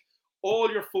green light. All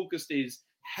your focus is,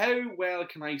 how well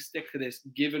can I stick to this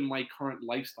given my current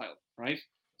lifestyle, right?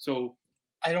 So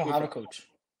I don't have a coach.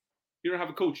 You don't have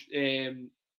a coach.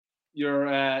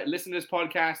 You're listening to this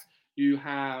podcast. You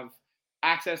have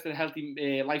access to the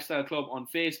Healthy Lifestyle Club on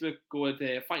Facebook. Go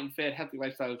to Fighting Fit Healthy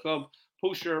Lifestyle Club.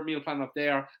 Post your meal plan up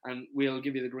there, and we'll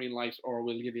give you the green light, or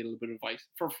we'll give you a little bit of advice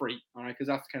for free. All right, because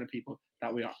that's the kind of people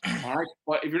that we are. All right,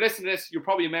 but if you're listening to this, you're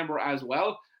probably a member as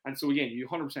well, and so again, you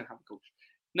 100% have a coach.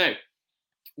 Now,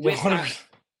 what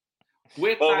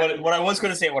I was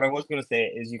going to say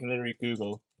is you can literally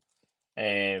Google,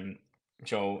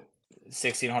 Joe,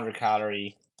 1,600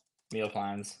 calorie meal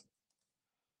plans.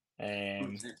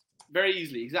 Very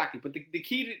easily, exactly. But the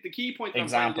key point that I'm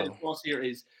trying to get across here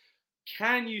is,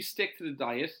 can you stick to the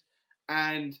diet,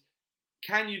 and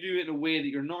can you do it in a way that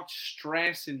you're not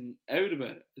stressing out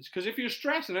about it? It's because if you're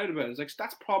stressing out about it, it's like,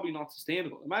 that's probably not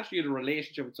sustainable. Imagine you had a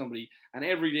relationship with somebody and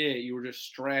every day you were just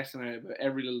stressing out about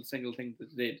every little single thing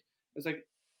that they did. It's like,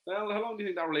 well, how long do you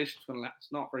think that relationship's going to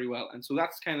last? Not very well. And so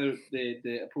that's kind of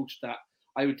the approach that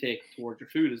I would take towards your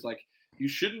food, is like, you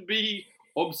shouldn't be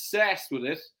obsessed with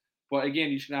it, but again,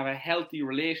 you should have a healthy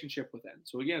relationship with it.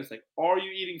 So again, it's like, are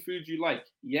you eating foods you like?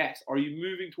 Yes. Are you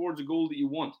moving towards a goal that you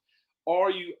want? Are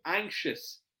you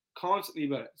anxious constantly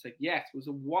about it? It's like, yes.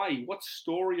 So why? What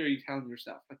story are you telling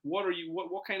yourself? Like, what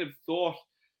kind of thought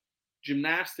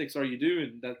gymnastics are you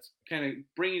doing that's kind of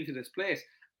bringing you to this place?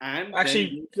 And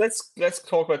actually, let's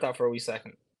talk about that for a wee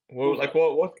second. Well, like,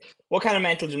 what kind of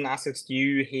mental gymnastics do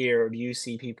you hear? Do you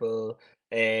see people,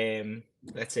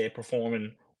 let's say,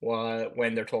 performing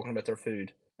when they're talking about their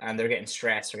food and they're getting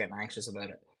stressed or getting anxious about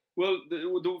it? Well,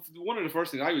 one of the first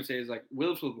things I would say is like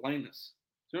willful blindness.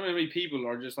 Do you know how many people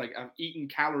are just like, have eaten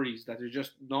calories that they're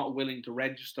just not willing to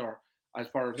register as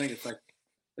part of the thing?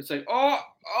 It's like, oh,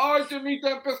 I didn't eat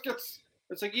them biscuits.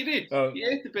 It's like, you did. You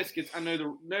ate the biscuits, and now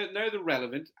they're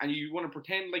relevant, and you want to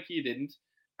pretend like you didn't.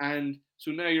 And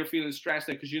so now you're feeling stressed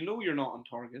out because you know you're not on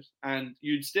target, and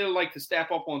you'd still like to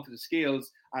step up onto the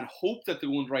scales and hope that they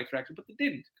go in the right direction, but they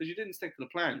didn't, because you didn't stick to the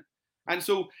plan. And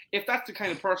so if that's the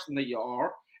kind of person that you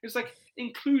are, it's like,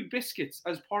 include biscuits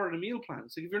as part of the meal plan.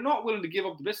 So if you're not willing to give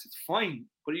up the biscuits, fine,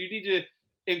 but you need to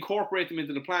incorporate them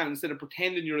into the plan instead of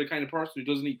pretending you're the kind of person who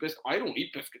doesn't eat biscuits. I don't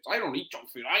eat biscuits. I don't eat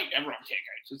junk food. I never have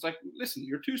takeout. So it's like, listen,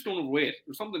 you're 2 stone overweight.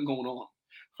 There's something going on.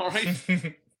 All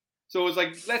right. So it's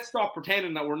like, let's stop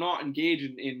pretending that we're not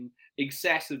engaging in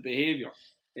excessive behavior.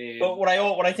 But what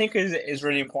I think is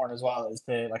really important as well is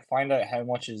to like find out how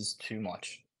much is too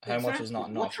much, how much is not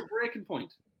enough. What's your breaking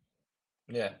point?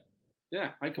 Yeah.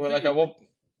 Yeah, I well,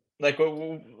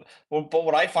 but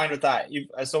what I find with that,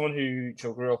 as someone who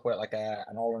grew up with like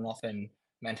an all or nothing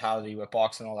mentality with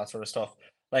boxing and all that sort of stuff,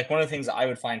 like one of the things that I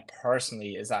would find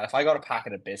personally is that if I got a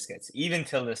packet of biscuits, even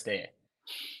till this day,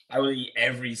 I will eat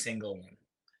every single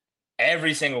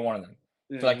one of them.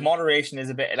 Yeah. So like moderation is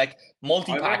a bit like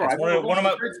multi-packets. One of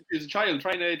my as a child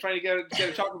trying to get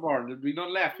a chocolate bar, there'd be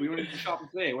none left. We went into the shop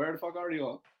today. Where the fuck are you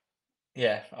all?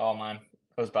 Yeah. Oh man.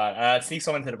 That was bad. I'd sneak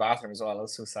someone into the bathroom as well. That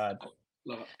was so sad.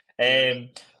 Love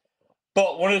it.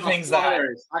 But one of the things that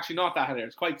hilarious. Actually not that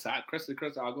hilarious. Quite sad. Chris, oh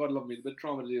God love me. A bit of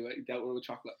trauma to do it. Dealt with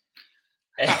chocolate.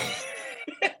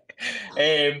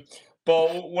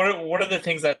 But one of the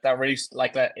things that really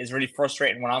like that is really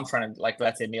frustrating when I'm trying to, like,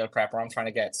 let's say meal prep, or I'm trying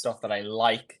to get stuff that I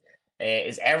like,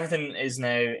 is everything is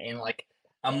now in like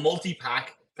a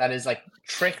multi-pack that is like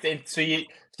tricked in. So you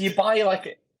buy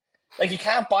like you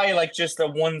can't buy like just a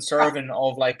one serving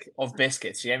of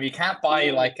biscuits. You know, you can't buy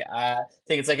like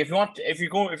thing. It's like if you're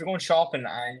going shopping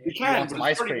and You you can, want but some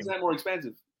it's ice cream. 30% more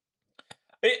expensive.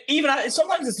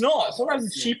 Sometimes it's not. Sometimes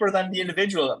it's cheaper than the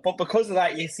individual. But because of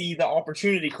that, you see the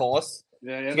opportunity cost.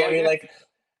 Yeah, You get me? yeah. Like,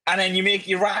 and then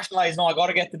you rationalize. No, I got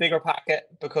to get the bigger packet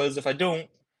because if I don't,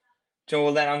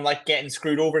 well, then I'm like getting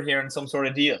screwed over here in some sort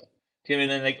of deal. Do you know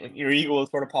what I mean? Then like your ego will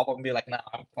sort of pop up and be like, "Nah,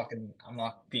 I'm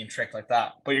not being tricked like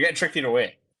that." But you're getting tricked either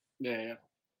way. Yeah,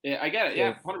 I get it.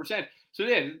 Yeah, 100%. So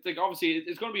yeah, it's like obviously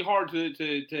it's going to be hard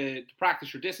to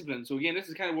practice your discipline. So again, this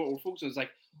is kind of what we're focusing on. It's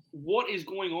like, what is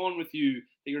going on with you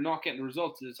that you're not getting the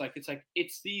results?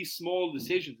 It's these small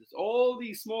decisions. It's all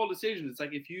these small decisions. It's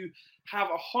like if you have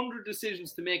 100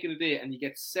 decisions to make in a day and you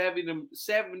get 70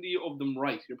 of them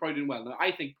right, you're probably doing well. Now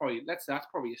I think that's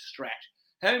probably a stretch.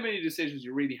 How many decisions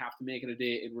you really have to make in a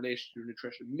day in relation to your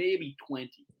nutrition? Maybe 20,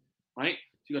 right?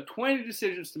 So you got 20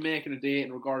 decisions to make in a day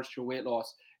in regards to your weight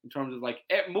loss. In terms of like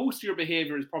most of your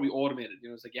behavior is probably automated. You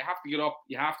know, it's like you have to get up,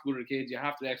 you have to go to the kids, you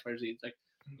have to X, Y, Z. It's like,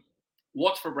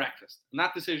 what's for breakfast? And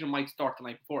that decision might start the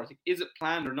night before. It's like, is it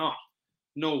planned or not?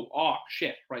 No. Oh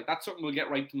shit. Right. That's something we'll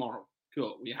get right tomorrow.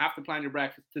 Cool. You have to plan your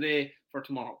breakfast today for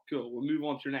tomorrow. Cool. We'll move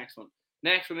on to your next one.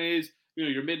 Next one is,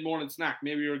 your mid-morning snack.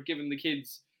 Maybe you're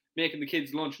making the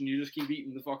kids lunch and you just keep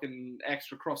eating the fucking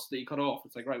extra crust that you cut off.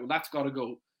 It's like, right, well, that's got to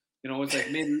go. It's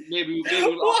like maybe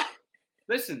we'll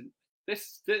listen.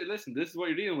 This is what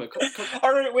you're dealing with.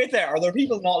 All right, wait there. Are there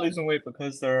people not losing weight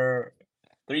because they're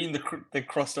eating the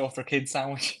crust off their kid's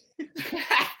sandwich?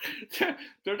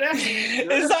 They're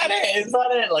definitely. Is that it? Is that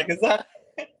it? Like, is that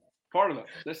part of it?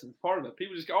 Listen, part of it.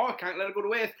 People just go, "Oh, I can't let it go to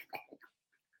waste."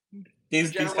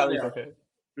 These calories are okay.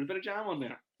 There's a bit of jam on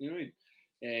there. You know what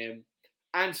I mean?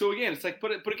 And so again, it's like,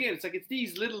 but again, it's like it's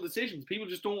these little decisions. People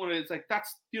just don't want to. It's like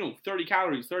that's 30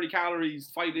 calories,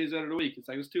 5 days out of the week. It's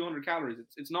like it's 200 calories.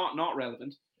 It's not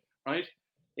relevant, right?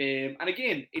 And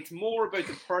again, it's more about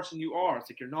the person you are. It's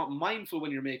like you're not mindful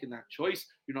when you're making that choice.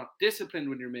 You're not disciplined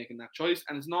when you're making that choice,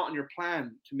 and it's not in your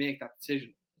plan to make that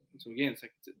decision. And so again, it's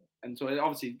like, and so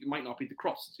obviously it might not be the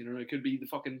crust. It could be the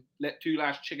fucking 2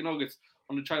 last chicken nuggets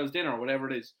on the child's dinner or whatever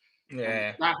it is.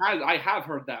 Yeah, I have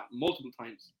heard that multiple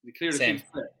times. The clear the things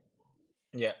clear.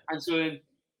 Yeah. And so then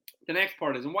the next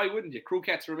part is, and why wouldn't you?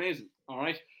 Croquettes are amazing. All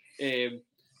right. And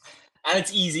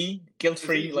it's easy,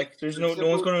 guilt-free. Like there's no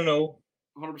one's going to know.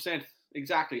 100%.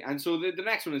 Exactly. And so the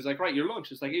next one is like, right, your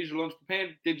lunch. It's like, is your lunch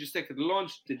prepared? Did you stick to the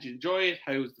lunch? Did you enjoy it?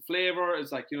 How was the flavor?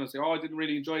 It's like, say, oh, I didn't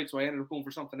really enjoy it, so I ended up going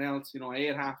for something else. I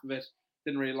ate half of it.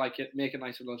 Didn't really like it. Make a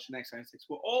nicer lunch the next time.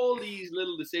 Well, all these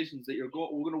little decisions that we're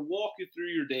going to walk you through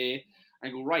your day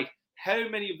and go, right, how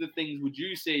many of the things would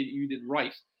you say you did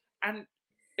right? And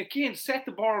again, set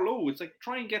the bar low. It's like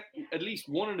try and get at least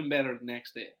one of them better the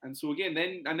next day. And so again,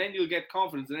 then you'll get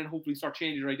confidence and then hopefully start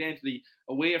changing your identity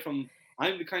away from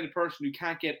I'm the kind of person who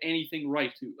can't get anything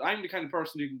right to I'm the kind of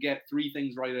person who can get 3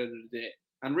 things right out of the day.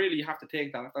 And really you have to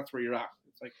take that if that's where you're at.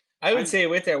 It's like I would say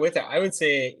with that, I would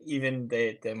say even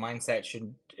the mindset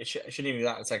shouldn't even be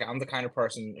that. It's like I'm the kind of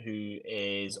person who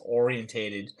is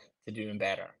orientated to doing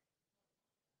better.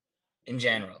 In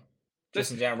general.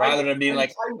 Just in general. Rather than being like,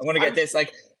 I want to get this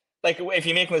like if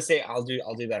you make a mistake, I'll do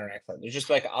better next time. It's just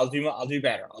like I'll do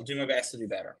better. I'll do my best to do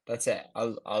better. That's it.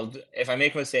 I'll if I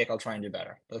make a mistake, I'll try and do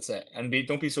better. That's it. And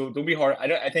don't be hard.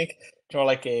 I think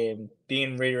like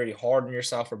being really, really hard on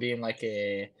yourself or being like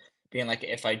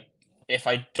if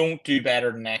I don't do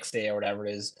better the next day or whatever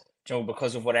it is,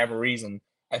 because of whatever reason,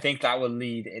 I think that will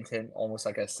lead into almost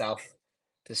like a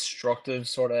self-destructive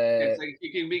sort of. It's like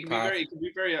it can be very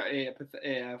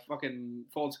fucking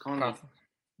false economy.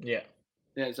 Yeah.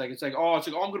 Yeah, it's like oh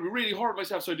I'm going to be really hard on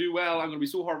myself so I do well. I'm going to be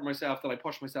so hard on myself that I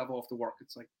push myself off to work.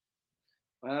 It's like,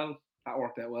 well, that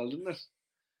worked out well, didn't it?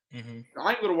 Mm-hmm.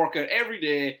 I'm going to work out every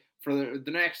day for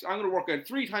the next. I'm going to work out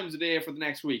 3 times a day for the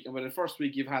next week. And by the first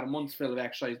week, you've had a month's fill of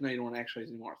exercise. Now you don't want to exercise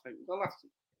anymore. It's like, well,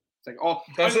 it's like, oh,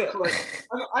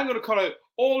 I'm going to cut out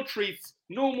all treats.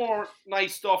 No more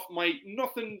nice stuff.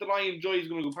 Nothing that I enjoy is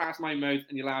going to go past my mouth,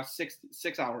 and you last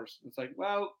 6 hours. It's like,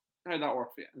 well, how'd that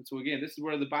work for you? And so again, this is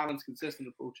where the balanced, consistent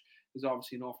approach is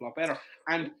obviously an awful lot better.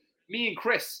 And me and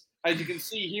Chris, as you can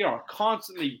see here, are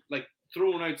constantly like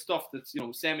throwing out stuff that's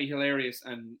semi-hilarious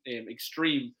and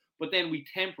extreme, but then we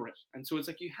temper it. And so it's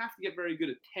like you have to get very good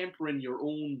at tempering your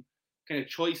own kind of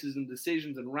choices and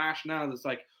decisions and rationale. It's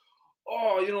like,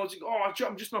 it's like,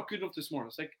 I'm just not good enough this morning.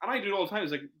 It's like, and I do it all the time.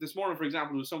 It's like this morning, for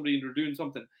example, there was somebody and they're doing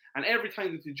something, and every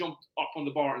time that they jumped up on the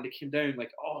bar and they came down,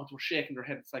 like, they were shaking their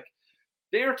head. It's like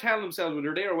they're telling themselves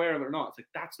whether they're aware of it or not. It's like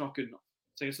that's not good enough.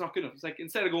 It's like it's not good enough. It's like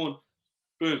instead of going,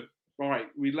 boom. All right,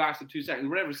 we lasted 2 seconds,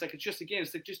 whatever. It's like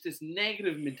it's like just this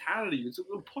negative mentality. It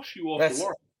will push you off the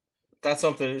work. That's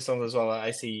something as well.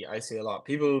 I see a lot.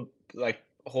 People like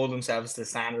hold themselves to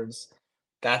standards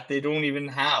that they don't even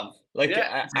have. Like,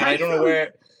 I don't know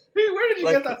where did you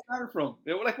get that standard from?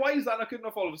 Like, why is that not good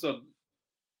enough all of a sudden?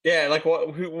 Yeah, like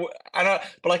I don't.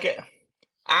 But like,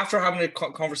 after having a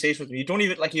conversation with them, you don't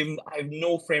even I have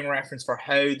no frame of reference for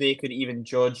how they could even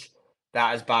judge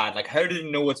that as bad. Like, how did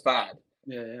they know it's bad?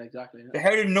 Yeah, exactly. Yeah.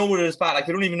 How did they know what it's bad? Like,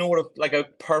 they don't even know what a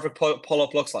perfect pull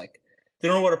up looks like. They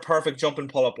don't know what a perfect jumping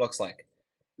pull up looks like.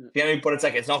 Yeah. You know what I mean? But it's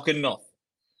like, it's not good enough.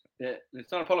 Yeah,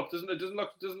 it's not a pull up. It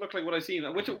doesn't look like what I've seen.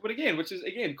 Which is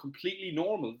completely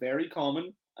normal, very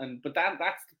common. But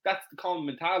that's the common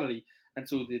mentality. And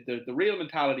so the real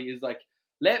mentality is like,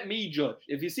 let me judge.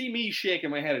 If you see me shaking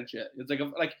my head at shit, it's like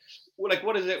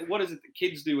what is it that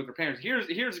kids do with their parents?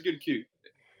 Here's a good cue.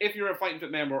 If you're a Fighting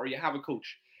Fit member or you have a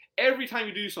coach, every time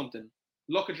you do something,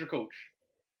 look at your coach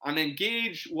and then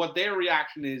gauge what their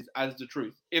reaction is as the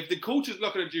truth. If the coach is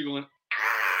looking at you going,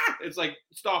 ah, it's like,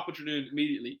 stop what you're doing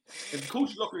immediately. If the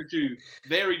coach is looking at you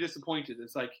very disappointed,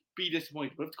 it's like, be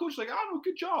disappointed. But if the coach is like, oh, no,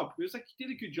 good job. It's like, you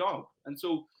did a good job. And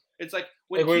so it's like,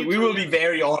 when we will be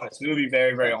very honest. We will be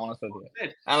very, very honest with you.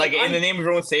 And like, in the name of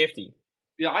your own safety.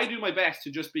 Yeah, I do my best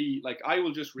to just be like, I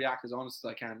will just react as honest as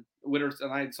I can.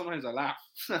 Sometimes I laugh.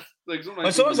 Like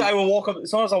sometimes I will walk up.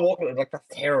 Sometimes I walk up like, that's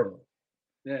terrible.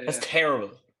 That's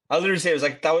terrible. I'll literally say, it was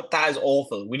like, that is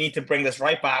awful. We need to bring this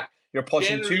right back. You're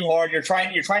pushing too hard. You're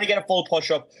trying to get a full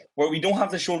push up where we don't have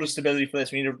the shoulder stability for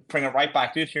this. We need to bring it right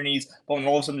back. Do it to your knees, but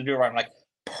all of a sudden to do it right. I'm like,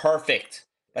 perfect.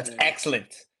 That's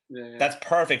excellent. Yeah. That's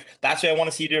perfect. That's what I want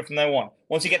to see you do from now on.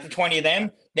 Once you get to 20 of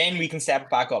them, then we can step it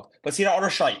back up. But see that other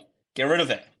shite, get rid of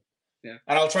it. Yeah.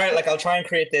 And I'll try and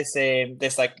create this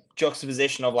like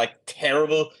juxtaposition of like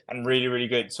terrible and really, really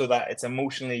good, so that it's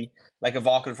emotionally like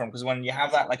evocative from. Because when you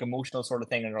have that like emotional sort of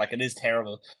thing and you're like, it is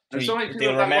terrible,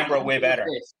 they'll remember it way better.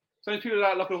 So many people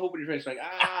that look at hope in your face like,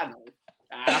 no.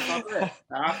 That's not good.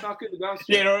 That's not good.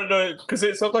 Yeah, no,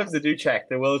 because sometimes they do check.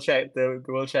 They will check. They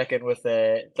will check in with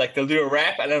like they'll do a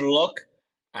rep and then look,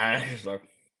 and it's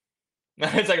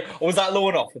like, oh, was that low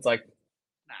enough? It's like,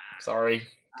 sorry.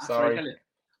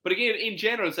 But again, in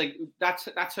general, it's like that's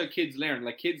how kids learn.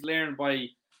 Like, kids learn by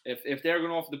if they're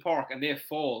going off the park and they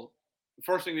fall, the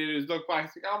first thing they do is look back.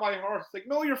 It's like, oh, my horse. It's like,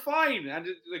 no, you're fine. And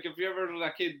like, if you ever heard of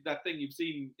that thing you've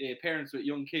seen, parents with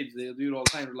young kids, they'll do it all the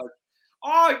time. They're like,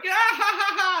 oh yeah, ha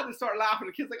ha ha! They start laughing.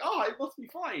 The kid's like, oh, it must be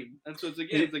fine. And so it's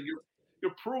like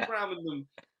you're programming them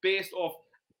based off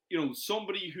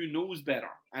somebody who knows better.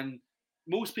 And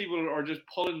most people are just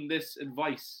pulling this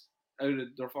advice out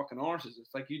of their fucking arses.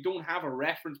 It's like, you don't have a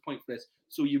reference point for this,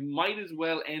 so you might as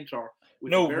well enter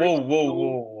with whoa.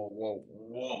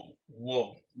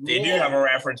 They do have a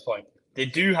reference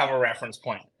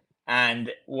point.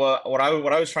 And what I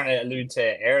was trying to allude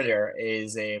to earlier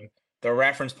is the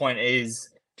reference point is,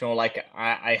 like,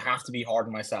 I have to be hard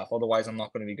on myself, otherwise I'm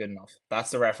not going to be good enough. That's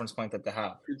the reference point that they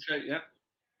have. Good shit, yeah.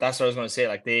 That's what I was going to say.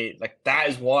 Like, that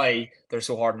is why they're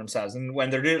so hard on themselves. And when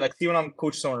they're doing, like, see when I'm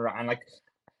coaching someone and like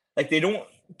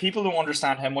people don't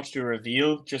understand how much they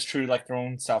reveal just through like their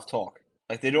own self-talk.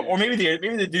 Like, they don't, or maybe they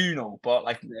do know, but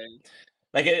like,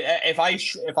 like if I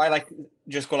like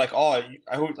just go like, oh,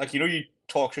 I hope, like, you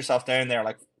talk yourself down there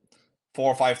like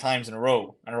 4 or 5 times in a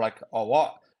row, and they're like, oh,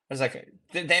 what? It's like,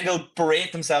 then they'll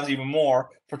berate themselves even more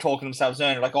for talking themselves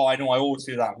down. They're like, oh, I know, I always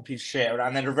do that, I'm a piece of shit.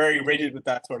 And then they're very rigid with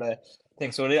that sort of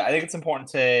thing. So I think it's important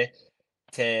to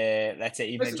let's say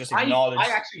even just acknowledge.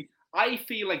 I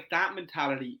feel like that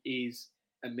mentality is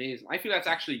amazing. I feel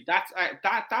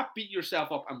that beat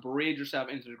yourself up and berate yourself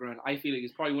into the ground, I feel like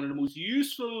is probably one of the most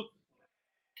useful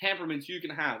temperaments you can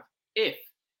have if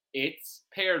it's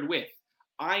paired with,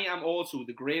 I am also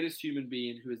the greatest human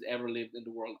being who has ever lived in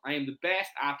the world. I am the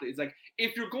best athlete. It's like,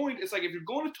 if you're going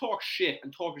to talk shit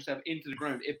and talk yourself into the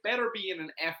ground, it better be in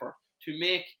an effort to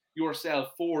make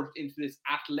yourself forward into this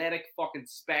athletic fucking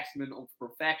specimen of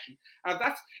perfection. And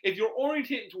if you're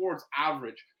orientating towards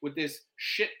average with this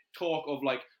shit talk of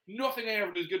like, nothing I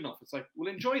ever do is good enough, it's like, well,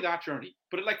 enjoy that journey.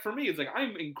 But like, for me, it's like,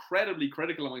 I'm incredibly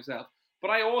critical of myself, but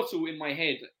I also, in my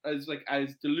head, as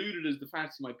deluded as the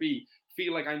fantasy might be,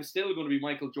 feel like I'm still going to be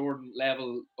Michael Jordan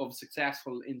level of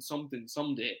successful in something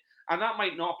someday. And that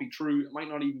might not be true. It might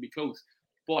not even be close,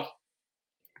 but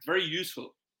it's very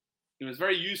useful. It's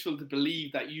very useful to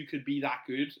believe that you could be that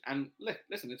good. And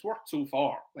listen, it's worked so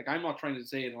far. Like, I'm not trying to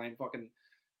say that I'm fucking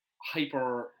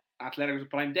hyper athletic,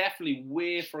 but I'm definitely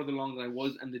way further along than I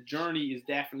was. And the journey is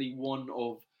definitely one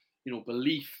of,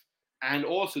 belief. And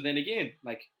also then again,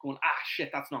 like, going,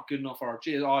 shit, that's not good enough. Or,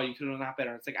 geez, you could have done that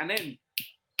better. It's like, and then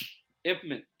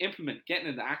implement, getting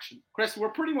into action. Chris, we're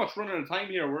pretty much running out of time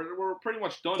here. We're pretty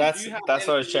much done. That's what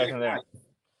I was checking there.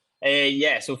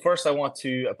 Yeah, so first I want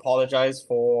to apologize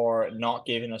for not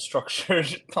giving a structured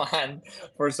plan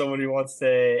for someone who wants to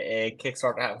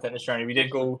kickstart the Hatton Fitness journey. We did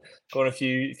go on a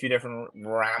few different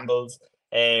rambles,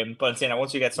 but I'm saying that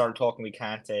once we get started talking, we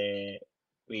can't.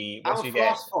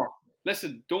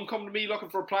 Listen, don't come to me looking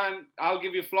for a plan. I'll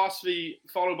give you a philosophy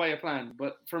followed by a plan.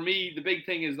 But for me, the big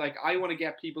thing is like I want to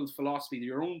get people's philosophy,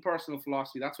 your own personal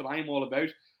philosophy. That's what I'm all about.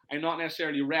 I'm not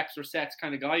necessarily a reps or sets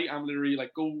kind of guy. I'm literally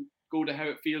like go to how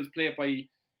it feels, play it by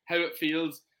how it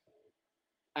feels.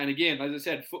 And again, as I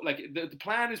said, like the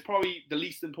plan is probably the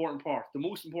least important part. The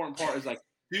most important part is like,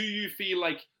 do you feel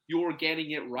like you're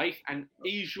getting it right, and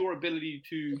is your ability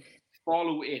to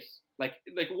follow it? Like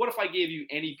what if I gave you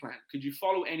any plan? Could you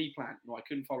follow any plan? No, I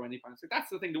couldn't follow any plan. So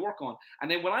that's the thing to work on. And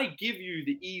then when I give you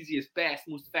the easiest, best,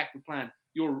 most effective plan,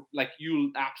 you'll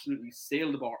absolutely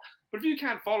sail the bar. But if you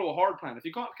can't follow a hard plan, if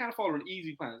you can't follow an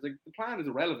easy plan, it's like the plan is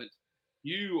irrelevant.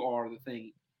 You are the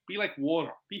thing. Be like water.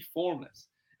 Be formless.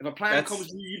 If a plan comes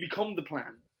to you, you become the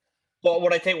plan. But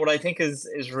what I think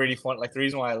is really fun. Like the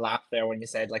reason why I laughed there when you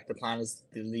said like the plan is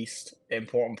the least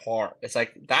important part. It's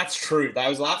like that's true. I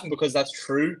was laughing because that's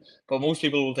true. But most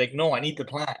people will think, no, I need the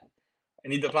plan. I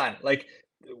need the plan. Like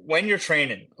when you're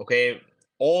training, okay,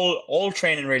 all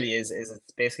training really is it's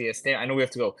basically I know we have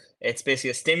to go. It's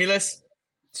basically a stimulus,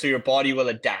 so your body will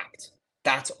adapt.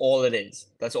 That's all it is.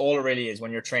 That's all it really is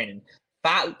when you're training.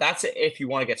 That's it. If you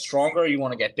want to get stronger, you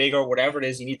want to get bigger, whatever it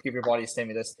is, you need to give your body a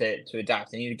stimulus to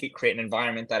adapt. You need to create an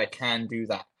environment that it can do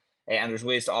that. And there's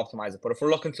ways to optimize it. But if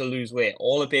we're looking to lose weight,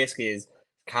 all it basically is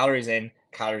calories in,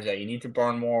 calories out. You need to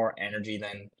burn more energy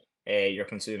than you're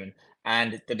consuming.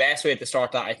 And the best way to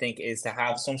start that, I think, is to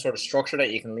have some sort of structure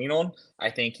that you can lean on. I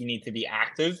think you need to be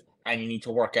active and you need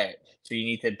to work out. So you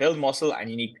need to build muscle and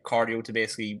you need cardio to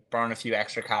basically burn a few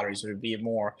extra calories or be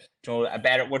more, a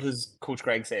better, what does Coach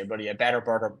Greg say, buddy? A better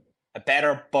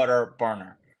butter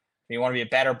burner. You want to be a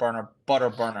better butter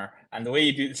burner. And the way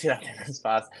you do see that is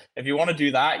fast. If you want to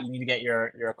do that, you need to get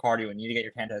your cardio and you need to get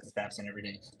your 10,000 steps in every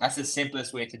day. That's the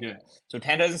simplest way to do it. So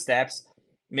 10,000 steps.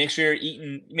 Make sure you're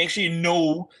eating. Make sure you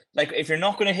know, like, if you're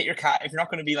not going to hit if you're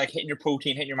not going to be like hitting your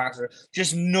protein, hitting your macros,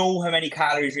 just know how many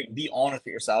calories you're eating. Be honest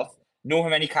with yourself. Know how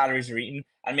many calories you're eating,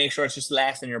 and make sure it's just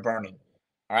less than you're burning.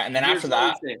 All right, and then after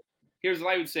that, here's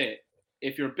what I would say: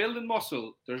 if you're building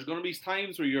muscle, there's going to be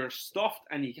times where you're stuffed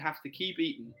and you have to keep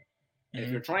eating. Mm-hmm. If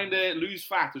you're trying to lose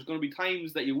fat, there's going to be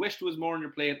times that you wish there was more on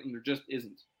your plate, and there just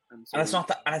isn't. And it's not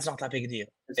that big a deal.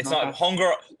 It's not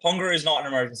hunger. Hunger is not an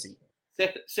emergency.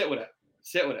 Sit with it.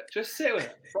 Sit with it. Just sit with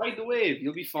it. Ride the wave.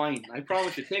 You'll be fine. I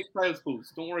promise you. Take trial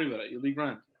pools. Don't worry about it. You'll be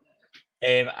grand.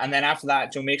 And then after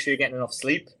that, make sure you're getting enough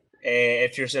sleep.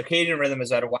 If your circadian rhythm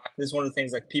is out of whack, this is one of the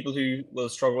things, like, people who will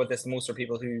struggle with this the most are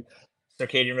people who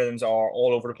circadian rhythms are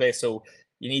all over the place. So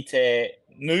you need to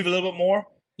move a little bit more.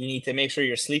 You need to make sure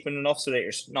you're sleeping enough so that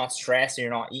you're not stressed and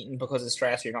you're not eating because of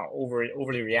stress. You're not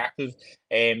overly reactive.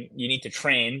 You need to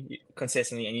train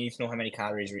consistently and you need to know how many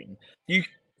calories you're eating. If you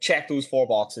check those 4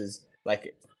 boxes,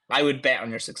 like, I would bet on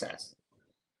your success.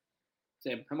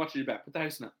 Same. How much did you bet? Put the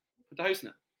house in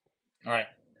it. All right.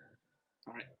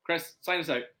 Chris, sign us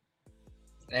out.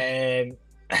 That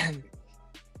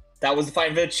was the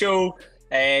Fighting Fit Show.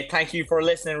 Thank you for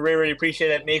listening. Really appreciate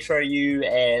it. Make sure you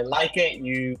like it,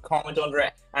 you comment under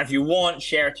it, and if you want,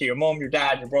 share it to your mom, your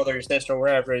dad, your brother, your sister,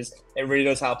 wherever it is. It really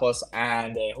does help us,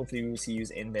 and hopefully we will see you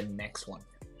in the next one.